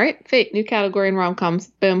 All right, fate, new category in rom-coms.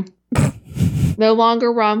 Boom. No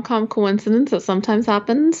longer rom-com coincidence that sometimes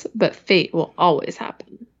happens, but fate will always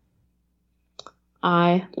happen.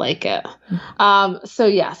 I like it. So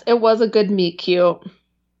yes, it was a good meet cute.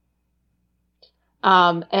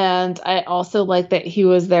 And I also like that he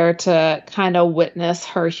was there to kind of witness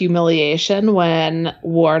her humiliation when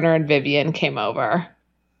Warner and Vivian came over.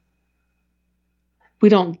 We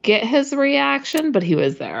don't get his reaction, but he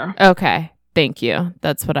was there. Okay. Thank you.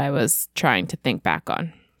 That's what I was trying to think back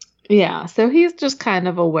on. Yeah. So he's just kind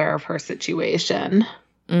of aware of her situation.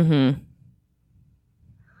 Mm-hmm.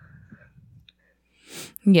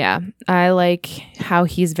 Yeah. I like how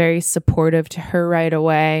he's very supportive to her right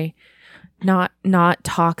away. Not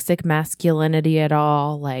toxic masculinity at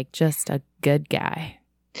all. Like just a good guy.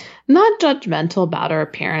 Not judgmental about her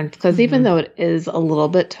appearance, because even though it is a little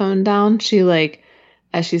bit toned down, she like,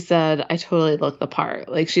 as she said, I totally look the part.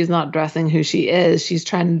 Like she's not dressing who she is. She's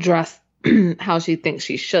trying to dress how she thinks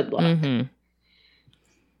she should look. Mm-hmm.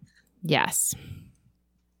 Yes.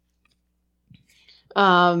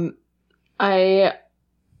 I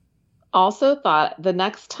also thought the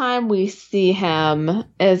next time we see him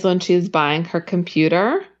is when she's buying her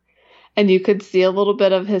computer, and you could see a little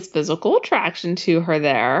bit of his physical attraction to her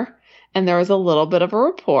there, and there was a little bit of a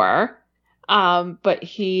rapport. But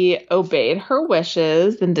he obeyed her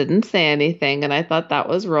wishes and didn't say anything, and I thought that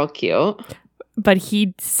was real cute. But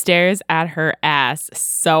he stares at her ass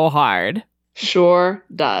so hard. Sure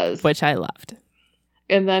does. Which I loved.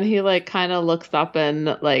 And then he like kind of looks up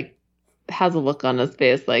and like has a look on his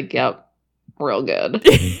face like, yep, real good.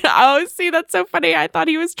 Oh, see, that's so funny. I thought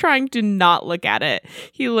he was trying to not look at it.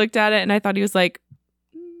 He looked at it and I thought he was like,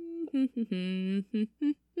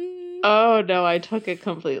 oh no, I took it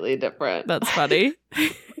completely different. That's funny.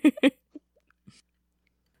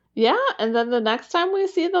 Yeah, and then the next time we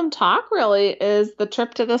see them talk really is the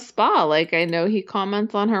trip to the spa. Like I know he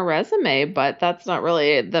comments on her resume, but that's not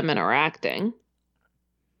really them interacting.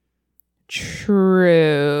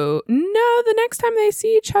 True. No, the next time they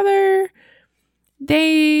see each other,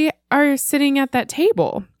 they are sitting at that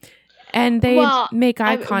table and they make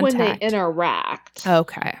eye contact. When they interact.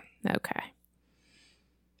 Okay.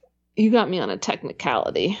 You got me on a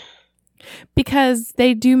technicality. Because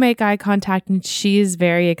they do make eye contact and she's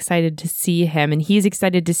very excited to see him and he's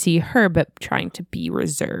excited to see her, but trying to be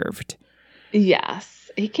reserved.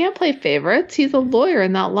 Yes. He can't play favorites. He's a lawyer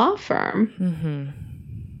in that law firm. Mm-hmm.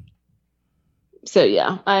 So,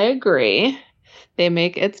 yeah, I agree. They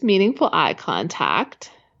make its meaningful eye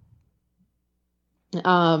contact.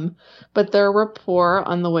 But their rapport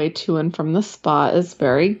on the way to and from the spa is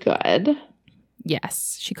very good.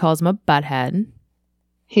 Yes. She calls him a butthead.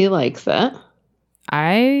 He likes it.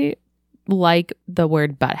 I like the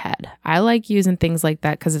word butthead. I like using things like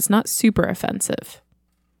that because it's not super offensive.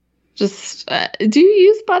 Just, do you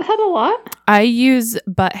use butthead a lot? I use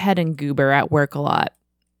butthead and goober at work a lot.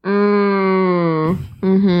 Mm-hmm.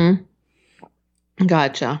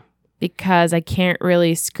 Gotcha. Because I can't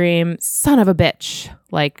really scream, son of a bitch,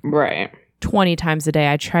 like Right. 20 times a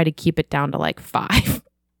day. I try to keep it down to like 5.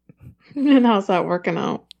 And how's that working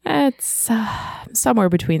out? It's somewhere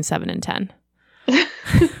between 7 and 10.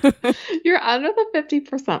 You're under the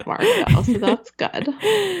 50% mark, though, so that's good.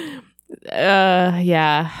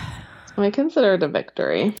 Yeah. I consider it a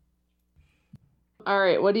victory. All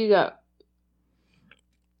right, what do you got?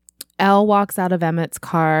 Elle walks out of Emmett's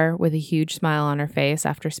car with a huge smile on her face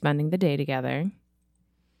after spending the day together.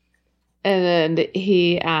 And then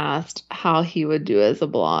he asked how he would do as a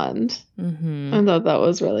blonde. Mm-hmm. I thought that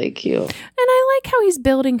was really cute. And I like how he's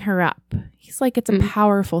building her up. He's like, it's a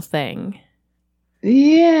powerful thing.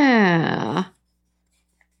 Yeah.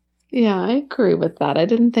 Yeah, I agree with that. I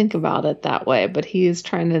didn't think about it that way, but he is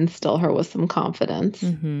trying to instill her with some confidence.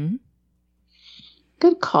 Mm-hmm.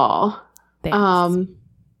 Good call. Thanks.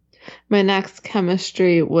 My next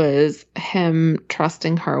chemistry was him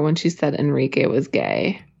trusting her when she said Enrique was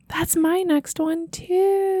gay. That's my next one,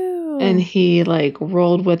 too. And he, like,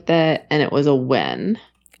 rolled with it, and it was a win.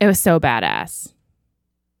 It was so badass.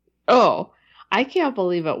 Oh, I can't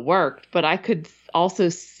believe it worked, but I could also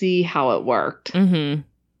see how it worked. Mm-hmm.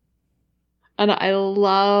 And I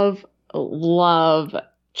love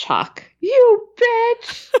Chuck. You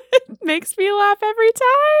bitch! Makes me laugh every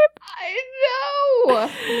time. I know!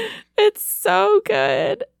 It's so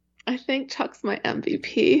good. I think Chuck's my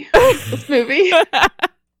MVP this movie.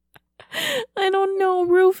 I don't know.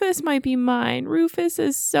 Rufus might be mine. Rufus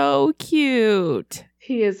is so cute.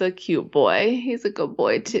 He is a cute boy. He's a good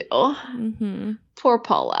boy, too. Mm-hmm. Poor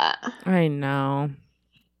Paulette. I know.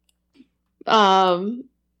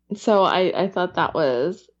 So I thought that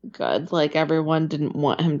was good. Like, everyone didn't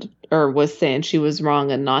want him to, or was saying she was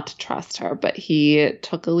wrong and not to trust her, but he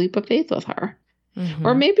took a leap of faith with her. Mm-hmm.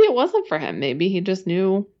 Or maybe it wasn't for him. Maybe he just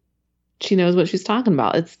knew she knows what she's talking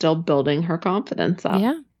about. It's still building her confidence up.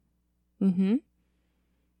 Yeah. Mm-hmm.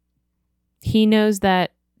 He knows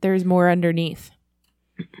that there's more underneath.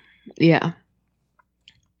 Yeah.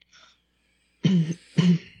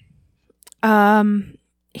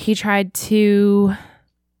 He tried to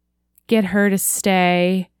get her to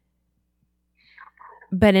stay,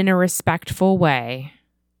 but in a respectful way.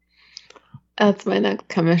 That's my next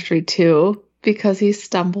chemistry too, because he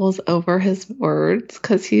stumbles over his words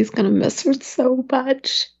because he's going to miss her so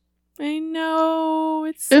much. I know.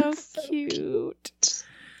 It's so cute.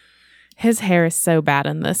 His hair is so bad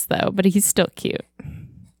in this, though, but he's still cute.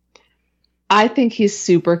 I think he's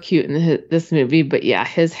super cute in this movie, but yeah,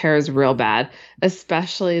 his hair is real bad,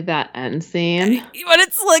 especially that end scene. When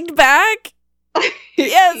it's slicked back?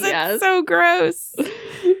 Yes, Yes. It's so gross.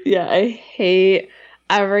 Yeah, I hate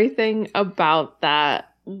everything about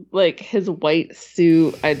that. Like, his white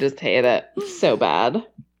suit, I just hate it so bad.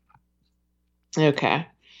 Okay.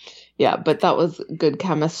 Yeah, but that was good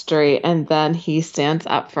chemistry. And then he stands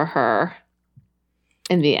up for her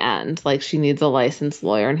in the end. Like, she needs a licensed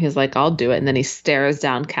lawyer, and he's like, I'll do it. And then he stares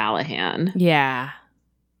down Callahan. Yeah.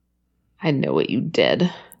 I know what you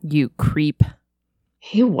did. You creep.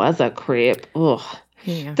 He was a creep. Ugh.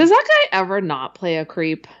 Yeah. Does that guy ever not play a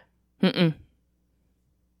creep? Mm-mm.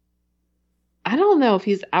 I don't know if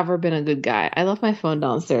he's ever been a good guy. I left my phone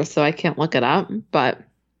downstairs, so I can't look it up. But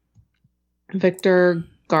Victor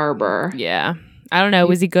Garber. Yeah. I don't know.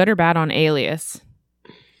 Was he good or bad on Alias?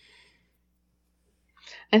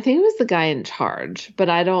 I think he was the guy in charge, but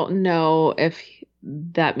I don't know if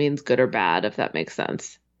that means good or bad, if that makes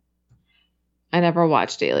sense. I never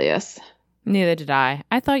watched Alias. Neither did I.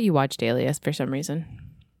 I thought you watched Alias for some reason.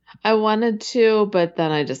 I wanted to, but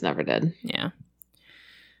then I just never did. Yeah.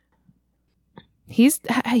 He's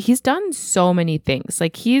done so many things.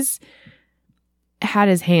 Like, he's had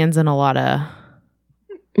his hands in a lot of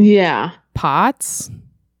pots.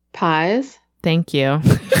 Pies. Thank you.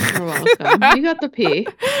 You're welcome. You got the P.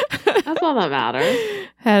 That's all that matters.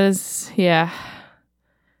 That is, yeah.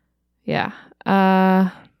 Yeah.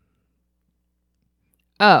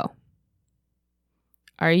 Oh.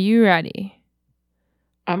 Are you ready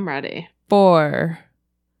I'm ready. for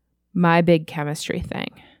my big chemistry thing.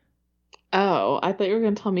 Oh, I thought you were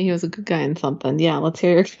going to tell me he was a good guy in something. Yeah, let's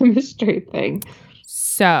hear your chemistry thing.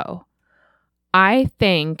 So, I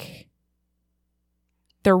think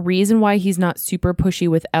the reason why he's not super pushy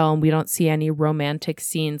with Elle and we don't see any romantic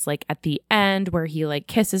scenes like at the end where he like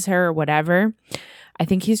kisses her or whatever, I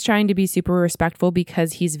think he's trying to be super respectful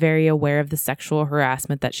because he's very aware of the sexual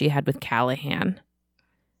harassment that she had with Callahan.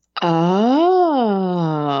 Oh.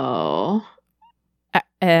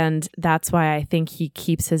 And that's why I think he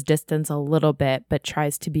keeps his distance a little bit, but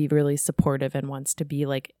tries to be really supportive and wants to be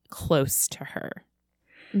like close to her.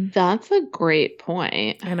 That's a great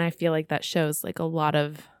point. And I feel like that shows like a lot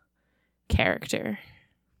of character.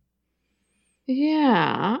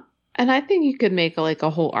 Yeah. And I think you could make like a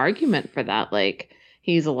whole argument for that. Like,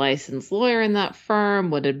 he's a licensed lawyer in that firm.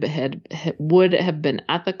 Would it have been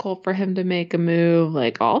ethical for him to make a move?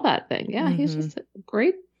 Like all that thing. Yeah, he's just a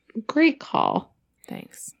great call.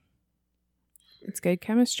 Thanks. It's good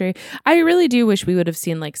chemistry. I really do wish we would have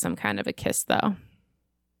seen like some kind of a kiss though.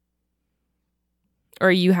 Or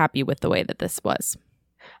are you happy with the way that this was?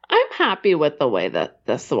 I'm happy with the way that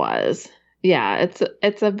this was. Yeah,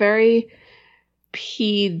 it's a very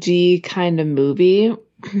PG kind of movie,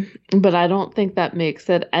 but I don't think that makes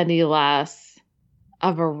it any less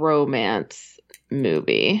of a romance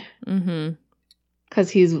movie. Mm-hmm. Because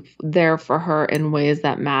he's there for her in ways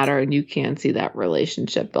that matter, and you can see that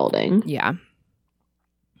relationship building. Yeah.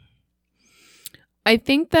 I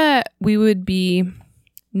think that we would be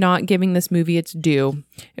not giving this movie its due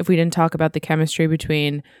if we didn't talk about the chemistry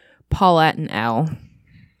between Paulette and Elle.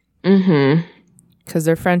 Mm-hmm. Because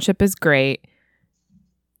their friendship is great.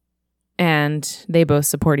 And they both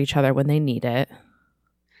support each other when they need it.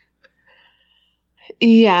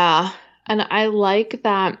 Yeah. And I like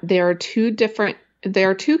that there are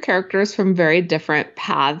two characters from very different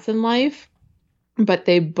paths in life, but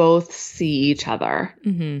they both see each other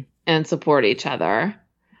and support each other.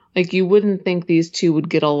 Like, you wouldn't think these two would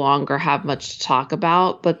get along or have much to talk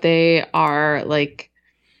about, but they are like,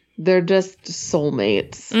 they're just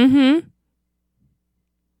soulmates. Mm-hmm.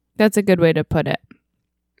 That's a good way to put it.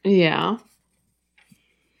 Yeah.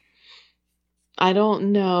 I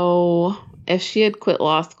don't know if she had quit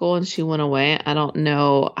law school and she went away. I don't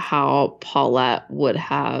know how Paulette would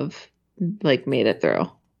have like made it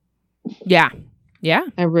through. Yeah. Yeah.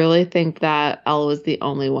 I really think that Elle was the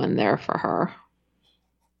only one there for her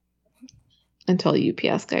until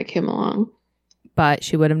UPS guy came along. But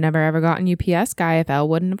she would have never ever gotten UPS guy if Elle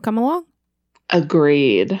wouldn't have come along.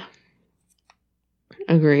 Agreed.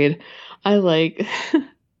 I like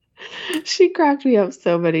she cracked me up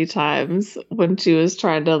so many times when she was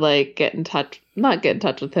trying to like not get in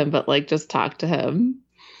touch with him, but like just talk to him.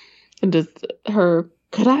 And just her,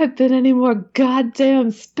 could I have been any more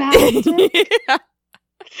goddamn spastic? Yeah.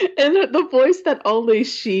 And the voice that only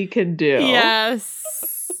she can do. Yes.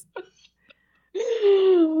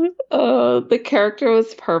 The character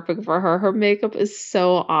was perfect for her. Her makeup is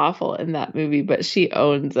so awful in that movie, but she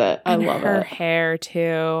owns it. I love her it. hair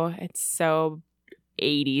too. It's so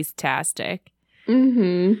 80s-tastic.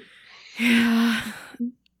 Mm-hmm. Yeah.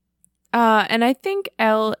 And I think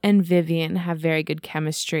Elle and Vivian have very good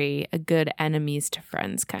chemistry, a good enemies to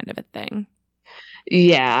friends kind of a thing.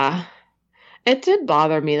 Yeah. It did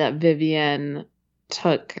bother me that Vivian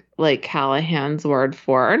took like Callahan's word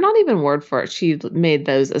for, or not even word for it. She made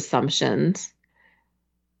those assumptions.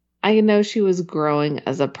 I know she was growing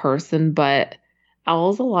as a person, but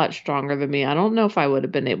Elle's a lot stronger than me. I don't know if I would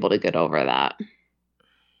have been able to get over that.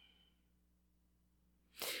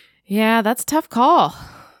 Yeah, that's a tough call.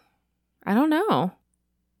 I don't know.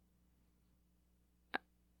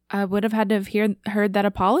 I would have had to have heard that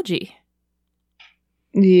apology.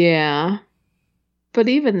 Yeah. But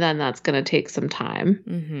even then, that's going to take some time.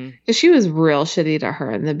 Mm-hmm. She was real shitty to her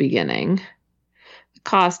in the beginning. The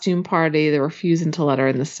costume party, the refusing to let her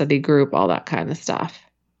in the study group, all that kind of stuff.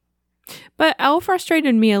 But Elle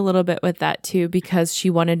frustrated me a little bit with that too, because she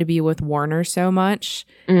wanted to be with Warner so much.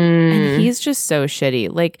 And he's just so shitty.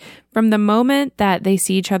 Like, from the moment that they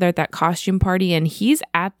see each other at that costume party, and he's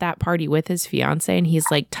at that party with his fiance, and he's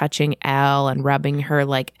like touching Elle and rubbing her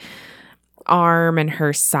like arm and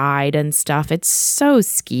her side and stuff. It's so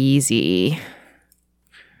skeezy.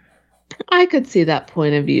 I could see that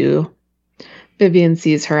point of view. Vivian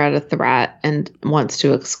sees her as a threat and wants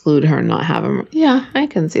to exclude her and not have him. Yeah, I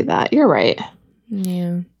can see that. You're right.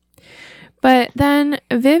 Yeah. But then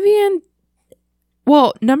Vivian,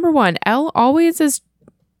 well, number one, Elle always is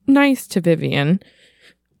nice to Vivian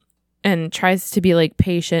and tries to be like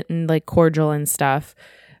patient and like cordial and stuff.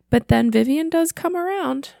 But then Vivian does come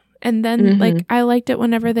around And then, like, I liked it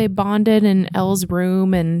whenever they bonded in Elle's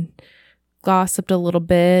room and gossiped a little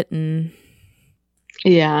bit. And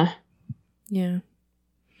Yeah. yeah.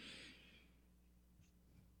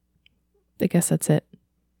 I guess that's it.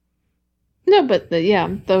 No, but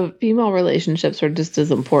the female relationships are just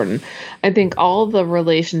as important. I think all the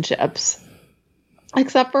relationships,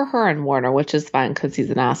 except for her and Warner, which is fine because he's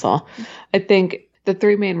an asshole, I think the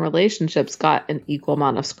three main relationships got an equal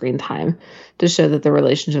amount of screen time to show that the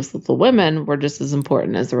relationships with the women were just as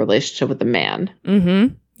important as the relationship with the man.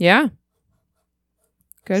 Mm-hmm. Yeah.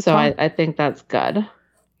 Good So call. I think that's good.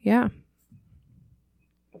 Yeah.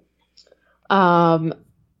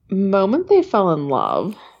 Moment they fell in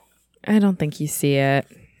love. I don't think you see it.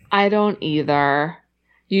 I don't either.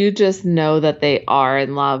 You just know that they are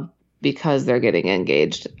in love because they're getting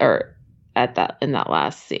engaged or in that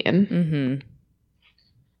last scene. Mm-hmm.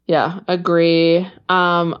 Yeah, agree.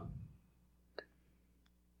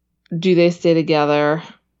 Do they stay together?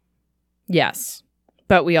 Yes.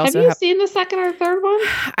 But we also have you seen the second or third one?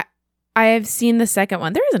 I have seen the second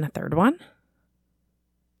one. There isn't a third one.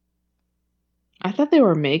 I thought they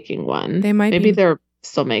were making one. They might Maybe be. they're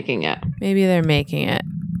still making it. Maybe they're making it.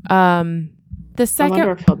 The I second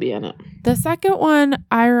wonder if he'll be in it. The second one,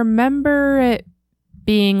 I remember it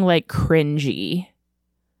being like cringy.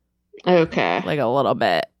 Okay. Like a little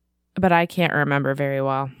bit. But I can't remember very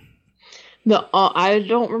well. I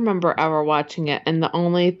don't remember ever watching it, and the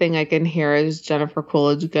only thing I can hear is Jennifer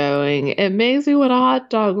Coolidge going, "It makes me want a hot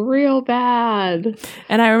dog real bad."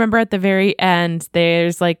 And I remember at the very end,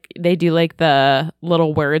 there's like, they do like the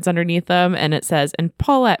little words underneath them, and it says, "And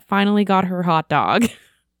Paulette finally got her hot dog."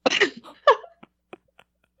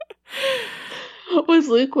 Was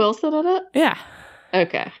Luke Wilson in it? Yeah.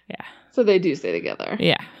 Okay. Yeah. So they do stay together.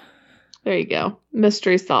 Yeah. There you go.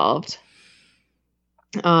 Mystery solved.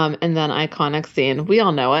 And then iconic scene. We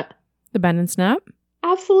all know it. The bend and snap?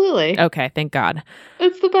 Absolutely. Okay, thank God.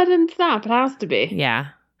 It's the bend and snap. It has to be. Yeah.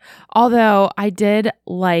 Although I did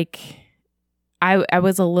like, I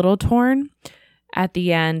was a little torn at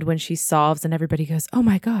the end when she solves and everybody goes, "Oh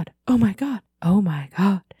my God. Oh my God. Oh my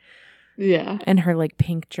God." Yeah. And her like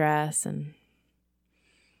pink dress. And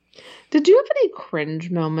did you have any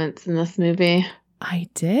cringe moments in this movie? I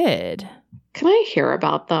did. Can I hear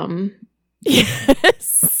about them?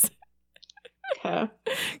 Yes. Okay.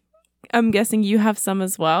 I'm guessing you have some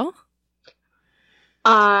as well.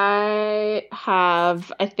 I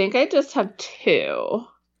think I just have two.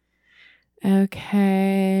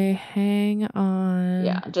 Okay, hang on.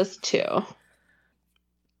 Yeah, just two.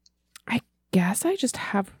 I guess I just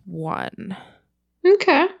have one.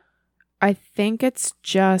 Okay. I think it's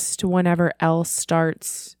just whenever Elle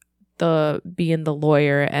starts being the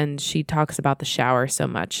lawyer and she talks about the shower so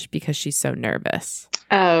much because she's so nervous.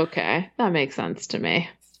 Okay. That makes sense to me.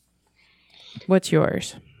 What's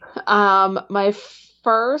yours? My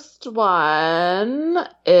first one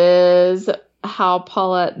is how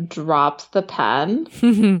Paulette drops the pen,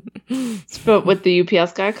 but with the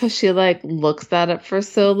UPS guy, because she like looks at it for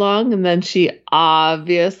so long and then she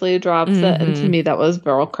obviously drops it. And to me, that was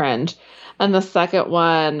real cringe. And the second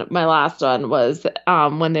one, my last one, was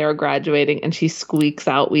when they were graduating and she squeaks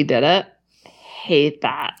out, "We did it." Hate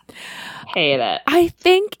that. Hate it. I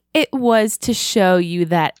think it was to show you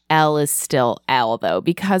that Elle is still Elle, though,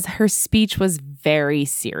 because her speech was very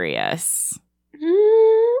serious.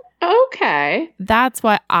 Okay. That's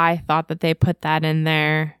why I thought that they put that in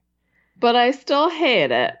there. But I still hate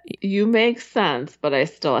it. You make sense, but I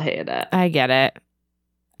still hate it. I get it.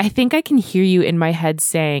 I think I can hear you in my head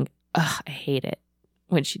saying, "Ugh, I hate it,"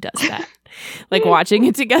 when she does that. Like watching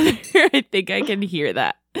it together, I think I can hear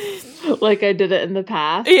that. Like I did it in the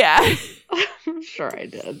past? Yeah. I'm sure I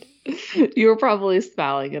did. You were probably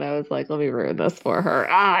smiling and I was like, let me ruin this for her.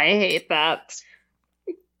 I hate that.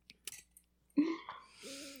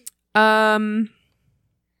 I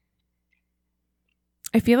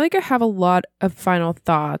feel like I have a lot of final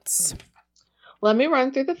thoughts. Let me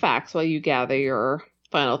run through the facts while you gather your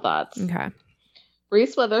final thoughts. Okay.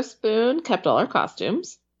 Reese Witherspoon kept all her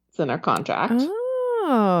costumes. It's in her contract.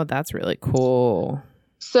 Oh, that's really cool.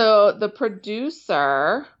 So the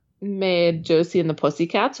producer made Josie and the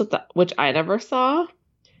Pussycats, which I never saw.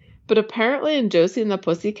 But apparently in Josie and the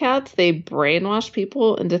Pussycats, they brainwash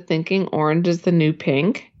people into thinking orange is the new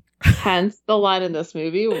pink. Hence the line in this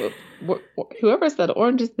movie, whoever said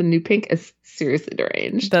orange is the new pink is seriously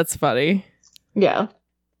deranged. That's funny. Yeah.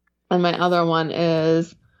 And my other one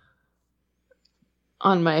is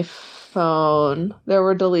on my phone. There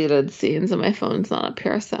were deleted scenes and my phone's not up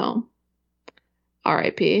here, so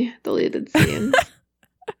RIP, deleted scenes.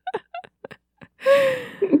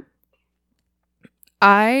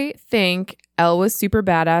 I think Elle was super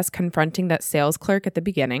badass confronting that sales clerk at the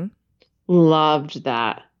beginning. Loved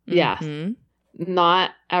that. Yes. Mhm.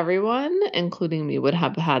 Not everyone, including me, would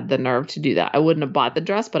have had the nerve to do that. I wouldn't have bought the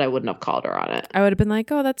dress, but I wouldn't have called her on it. I would have been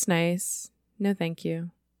like, oh, that's nice. No, thank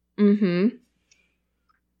you. Mm-hmm.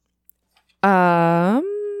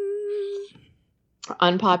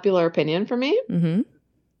 Unpopular opinion for me. Mm-hmm.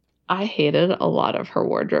 I hated a lot of her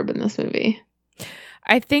wardrobe in this movie.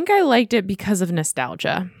 I think I liked it because of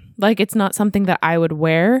nostalgia. Like, it's not something that I would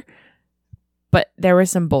wear, but there were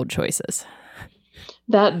some bold choices.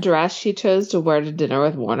 That dress she chose to wear to dinner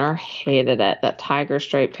with Warner, hated it. That tiger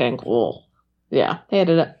stripe pink. Oh, yeah,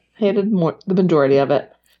 hated it. Hated the majority of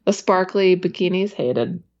it. The sparkly bikinis,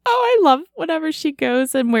 hated. Oh, I love whenever she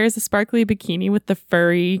goes and wears a sparkly bikini with the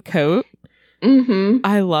furry coat. Mm-hmm.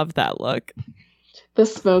 I love that look. The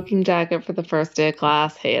smoking jacket for the first day of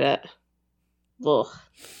class, hate it. Ugh.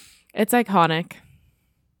 It's iconic.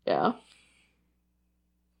 Yeah.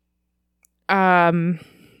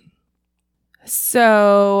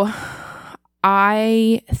 So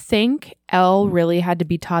I think Elle really had to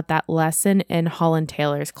be taught that lesson in Holland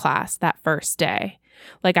Taylor's class that first day.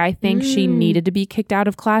 Like, I think she needed to be kicked out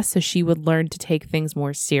of class so she would learn to take things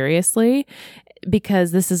more seriously,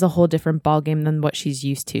 because this is a whole different ballgame than what she's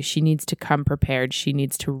used to. She needs to come prepared. She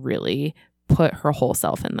needs to really put her whole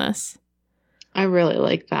self in this. I really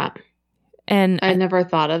like that. And I never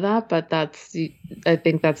thought of that, but I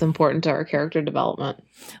think that's important to her character development.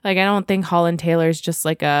 Like, I don't think Holland Taylor's just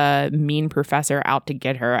like a mean professor out to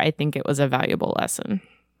get her. I think it was a valuable lesson.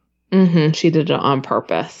 Mm-hmm. She did it on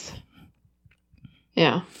purpose.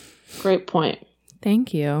 Yeah. Great point.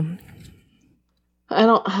 Thank you. I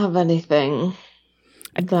don't have anything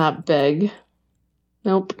that big.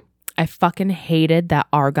 Nope. I fucking hated that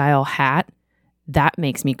Argyle hat. That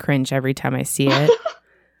makes me cringe every time I see it.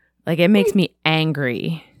 Like, it makes me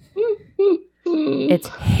angry. It's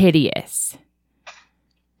hideous.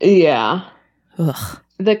 Yeah. Ugh.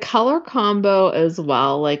 The color combo as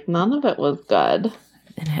well, like, none of it was good.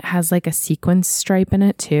 And it has like a sequin stripe in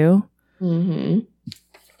it too. Mm-hmm.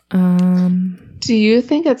 Do you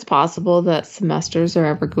think it's possible that semesters are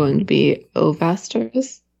ever going to be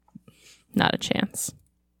ovesters? Not a chance.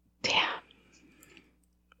 Damn.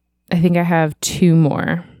 I think I have 2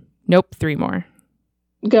 more. Nope, 3 more.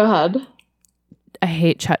 Go ahead. I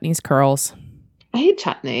hate Chutney's curls. I hate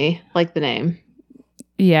chutney, like the name.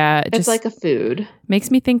 Yeah, it It's just like a food.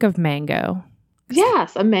 makes me think of mango.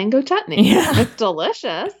 Yes, a mango chutney. Yeah. It's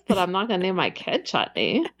delicious, but I'm not going to name my kid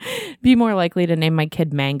chutney. Be more likely to name my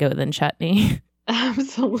kid Mango than Chutney.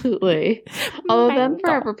 Absolutely. Although then Mango.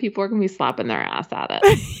 forever people are going to be slapping their ass at it.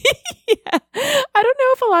 Yeah. I don't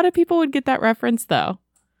know if a lot of people would get that reference, though.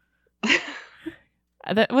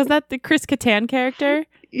 Was that the Chris Kattan character?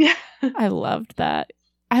 Yeah. I loved that.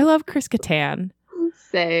 I love Chris Kattan.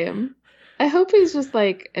 Same. I hope he's just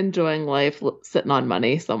like enjoying life, sitting on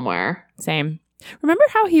money somewhere. Same. Remember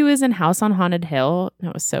how he was in House on Haunted Hill?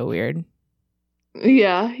 That was so weird.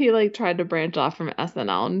 Yeah, he like tried to branch off from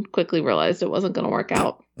SNL and quickly realized it wasn't going to work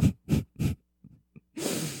out.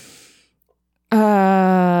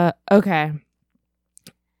 Okay.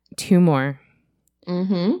 2 more.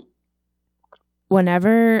 Mm-hmm.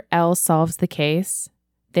 Whenever Elle solves the case,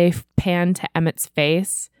 they pan to Emmett's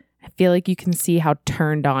face. I feel like you can see how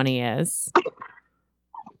turned on he is.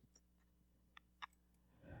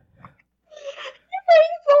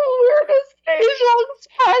 He's the weirdest facial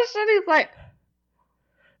expression. He's like,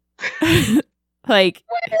 Like,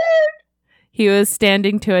 he was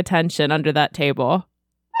standing to attention under that table.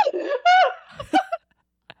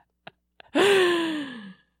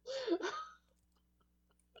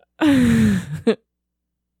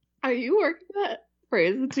 are you working that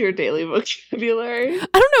phrase into your daily vocabulary? I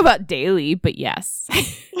don't know about daily, but yes.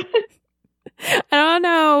 I don't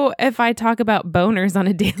know if I talk about boners on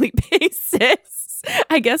a daily basis.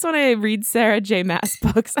 I guess when I read Sarah J. Maas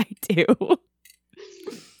books, I do.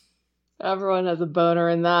 Everyone has a boner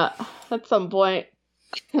in that at some point.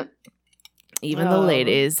 Even the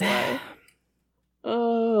ladies. Boy.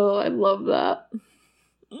 Oh, I love that.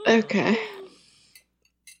 Okay.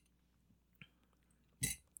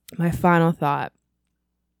 My final thought.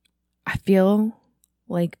 I feel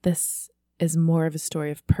like this is more of a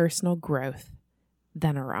story of personal growth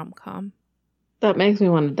than a rom-com. That makes me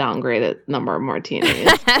want to downgrade it number of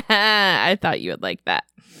martinis. I thought you would like that.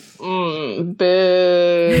 Boo.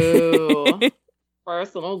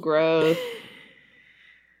 Personal growth.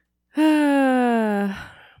 Oh,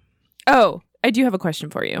 I do have a question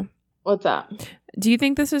for you. What's that? Do you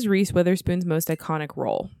think this is Reese Witherspoon's most iconic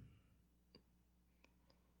role?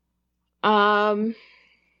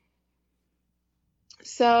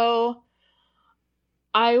 So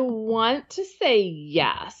I want to say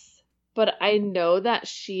yes, but I know that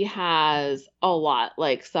she has a lot.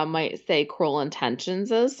 Like some might say Cruel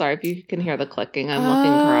Intentions is. Sorry if you can hear the clicking. I'm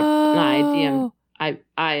looking her up on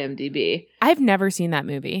IMDb. I've never seen that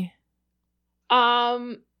movie.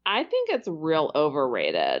 I think it's real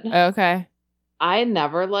overrated. Okay. I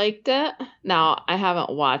never liked it. Now, I haven't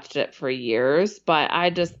watched it for years, but I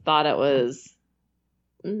just thought it was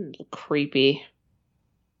creepy.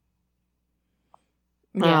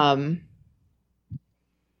 Yeah.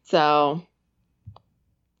 So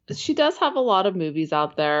she does have a lot of movies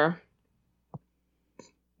out there,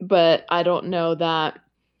 but I don't know that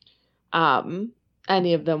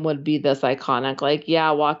any of them would be this iconic. Like,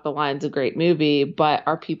 yeah, Walk the Line's a great movie, but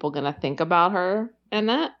are people going to think about her in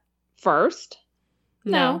it first?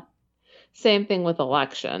 No. Same thing with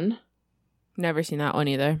Election. Never seen that one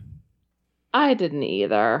either. I didn't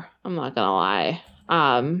either. I'm not going to lie.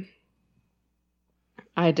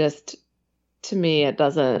 To me, it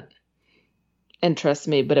doesn't interest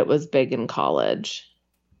me, but it was big in college.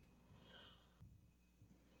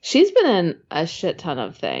 She's been in a shit ton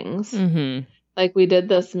of things. Mm-hmm. Like We Did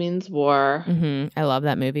This Means War. Mm-hmm. I love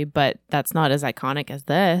that movie, but that's not as iconic as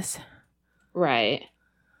this. Right.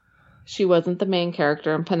 She wasn't the main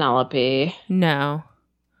character in Penelope. No.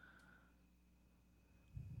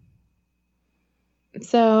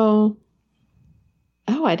 So,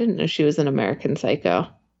 I didn't know she was in American Psycho.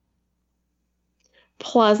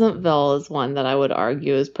 Pleasantville is one that I would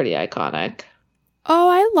argue is pretty iconic. Oh,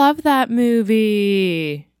 I love that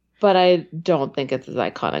movie. But I don't think it's as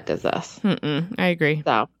iconic as this. I agree.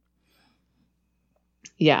 So,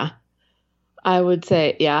 yeah. I would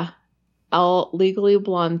say, yeah. Legally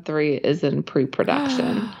Blonde 3 is in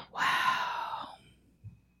pre-production. Wow.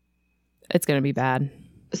 It's going to be bad.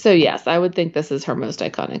 So, yes, I would think this is her most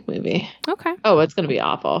iconic movie. Okay. Oh, it's going to be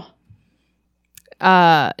awful.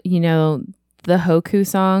 The Hoku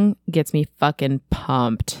song gets me fucking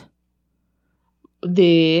pumped.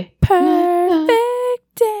 The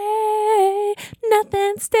perfect day,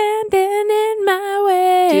 nothing standing in my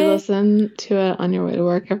way. Do you listen to it on your way to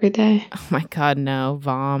work every day? Oh my God, no.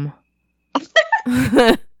 Vom.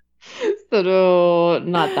 So,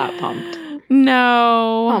 not that pumped.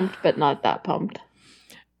 No. Pumped, but not that pumped.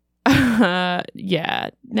 Yeah.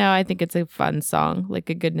 No, I think it's a fun song,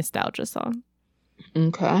 like a good nostalgia song.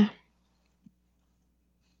 Okay.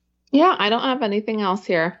 Yeah, I don't have anything else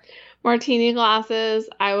here. Martini Glasses,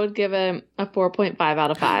 I would give it a 4.5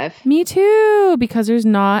 out of 5. Me too, because there's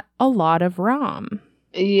not a lot of rom.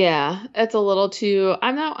 Yeah, it's a little too,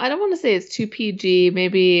 I don't want to say it's too PG.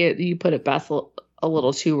 Maybe you put it best a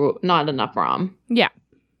little too, not enough rom. Yeah.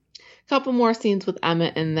 A couple more scenes with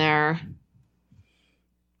Emmett in there.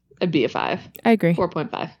 It'd be a 5. I agree.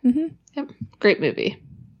 4.5. Mm-hmm. Yep. Great movie.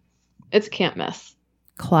 It's can't miss.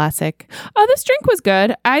 Classic. Oh, this drink was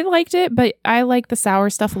good. I liked it, but I like the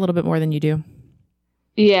sour stuff a little bit more than you do.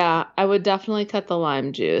 Yeah, I would definitely cut the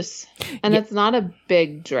lime juice. And It's not a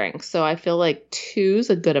big drink, so I feel like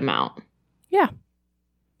 2's a good amount. Yeah.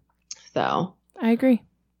 So. I agree.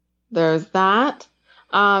 There's that.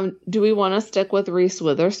 Do we want to stick with Reese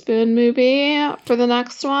Witherspoon movie for the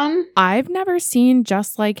next one? I've never seen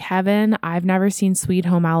Just Like Heaven. I've never seen Sweet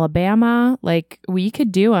Home Alabama. Like, we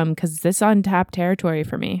could do them because this is untapped territory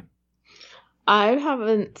for me. I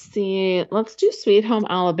haven't seen... Let's do Sweet Home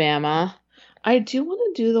Alabama. I do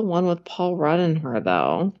want to do the one with Paul Rudd in her,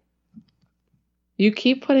 though. You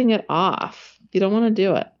keep putting it off. You don't want to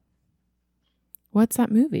do it. What's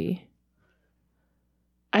that movie?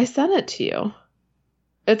 I sent it to you.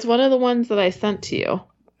 It's one of the ones that I sent to you.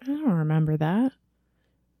 I don't remember that.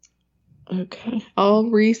 Okay. I'll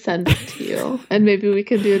resend it to you. And maybe we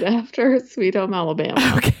can do it after Sweet Home Alabama.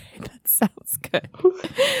 Okay, that sounds good.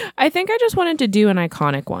 I think I just wanted to do an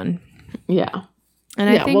iconic one. Yeah. And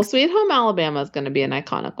I think Sweet Home Alabama is going to be an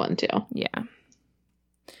iconic one too. Yeah.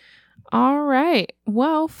 All right.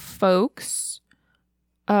 Well, folks,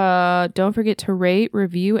 don't forget to rate,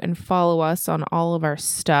 review, and follow us on all of our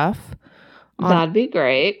stuff. That'd be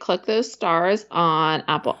great. Click those stars on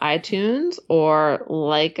Apple iTunes or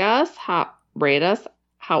like us, rate us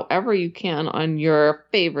however you can on your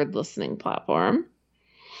favorite listening platform.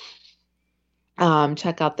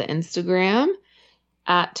 Check out the Instagram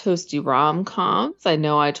at Toasty Romcoms. I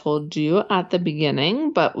know I told you at the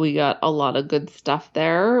beginning, but we got a lot of good stuff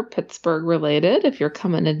there, Pittsburgh related, if you're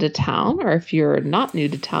coming into town or if you're not new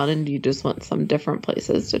to town and you just want some different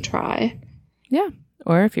places to try. Yeah.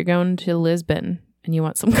 Or if you're going to Lisbon and you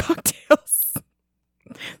want some cocktails.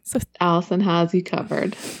 So Allison has you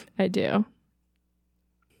covered. I do.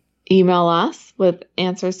 Email us with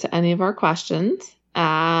answers to any of our questions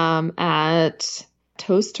At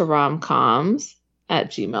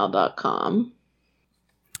toasttoromcoms@gmail.com.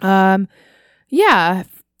 Yeah.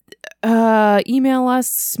 Email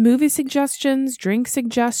us movie suggestions, drink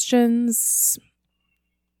suggestions,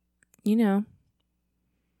 you know,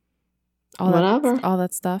 Whatever. all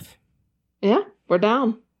that stuff. Yeah, we're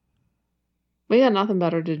down. We got nothing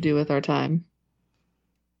better to do with our time.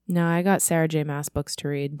 No, I got Sarah J. Maas books to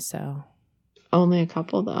read, so. Only a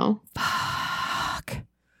couple, though. Fuck.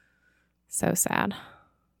 So sad.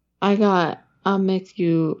 I'll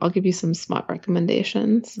give you some smut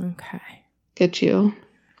recommendations. Okay. Get you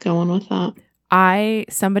going with that.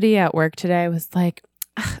 Somebody at work today was like,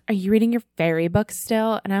 are you reading your fairy book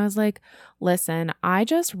still? And I was like, listen, I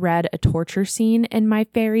just read a torture scene in my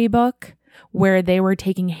fairy book where they were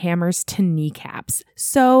taking hammers to kneecaps.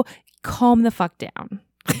 So calm the fuck down.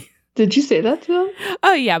 Did you say that to them?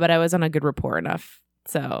 Oh, yeah, but I was on a good rapport enough.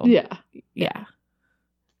 So, yeah.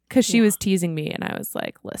 Because she was teasing me and I was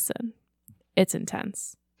like, listen, it's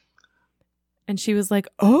intense. And she was like,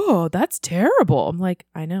 oh, that's terrible. I'm like,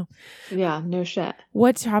 I know. Yeah, no shit.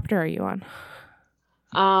 What chapter are you on?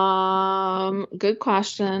 Good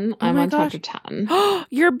question. Oh I'm my on gosh. chapter 10.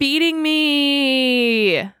 You're beating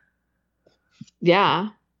me. Yeah.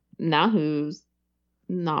 Now who's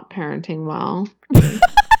not parenting well?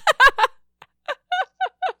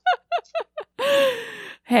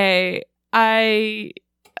 Hey,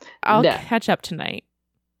 I'll catch up tonight.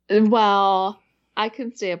 Well, I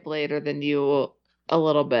can stay up later than you a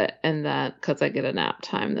little bit, and that because I get a nap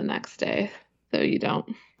time the next day, so you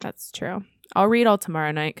don't. That's true. I'll read all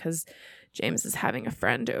tomorrow night because James is having a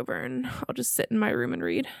friend over, and I'll just sit in my room and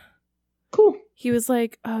read. Cool. He was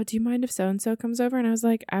like, oh, do you mind if so-and-so comes over? And I was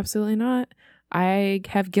like, absolutely not. I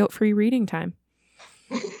have guilt-free reading time.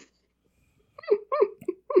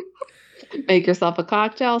 Make yourself a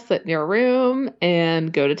cocktail, sit in your room,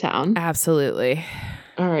 and go to town. Absolutely.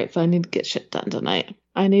 All right, so I need to get shit done tonight.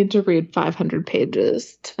 I need to read 500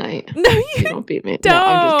 pages tonight. No, you don't beat me. Don't. No,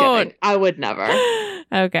 I'm just kidding. I would never.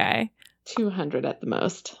 Okay. 200 at the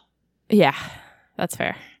most. Yeah, that's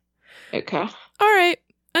fair. Okay. All right.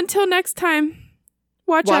 Until next time.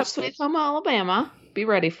 Watch Watch out. Sweet Home Alabama. Be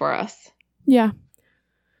ready for us. Yeah.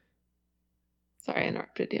 Sorry, I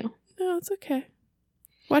interrupted you. No, it's okay.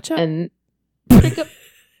 Watch out. And pick up.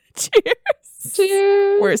 Cheers.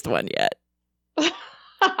 Cheers. Worst one yet. Bye.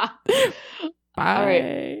 All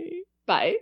right. Bye.